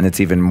this, and it's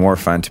even more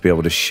fun to be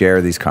able to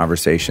share these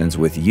conversations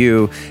with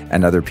you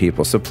and other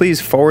people. So please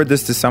forward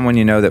this to someone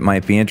you know that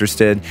might be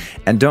interested.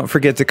 And don't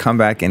forget to come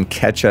back and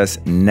catch us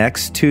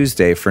next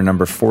Tuesday for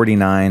number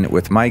 49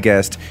 with my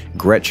guest,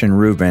 Gretchen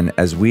Rubin,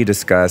 as we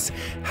discuss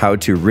how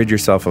to rid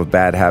yourself of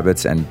bad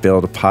habits and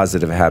build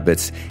positive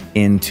habits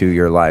into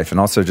your life, and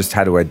also just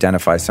how to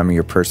identify some of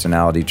your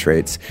personality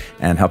traits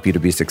and help you to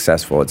be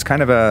successful. It's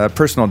kind of a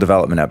personal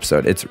development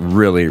episode. It's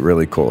really,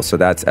 really cool. So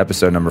that's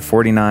episode number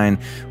 49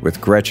 with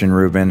Gretchen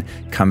Rubin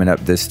coming up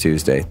this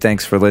Tuesday.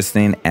 Thanks for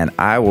listening, and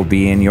I will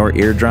be in your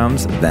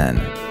eardrums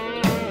then.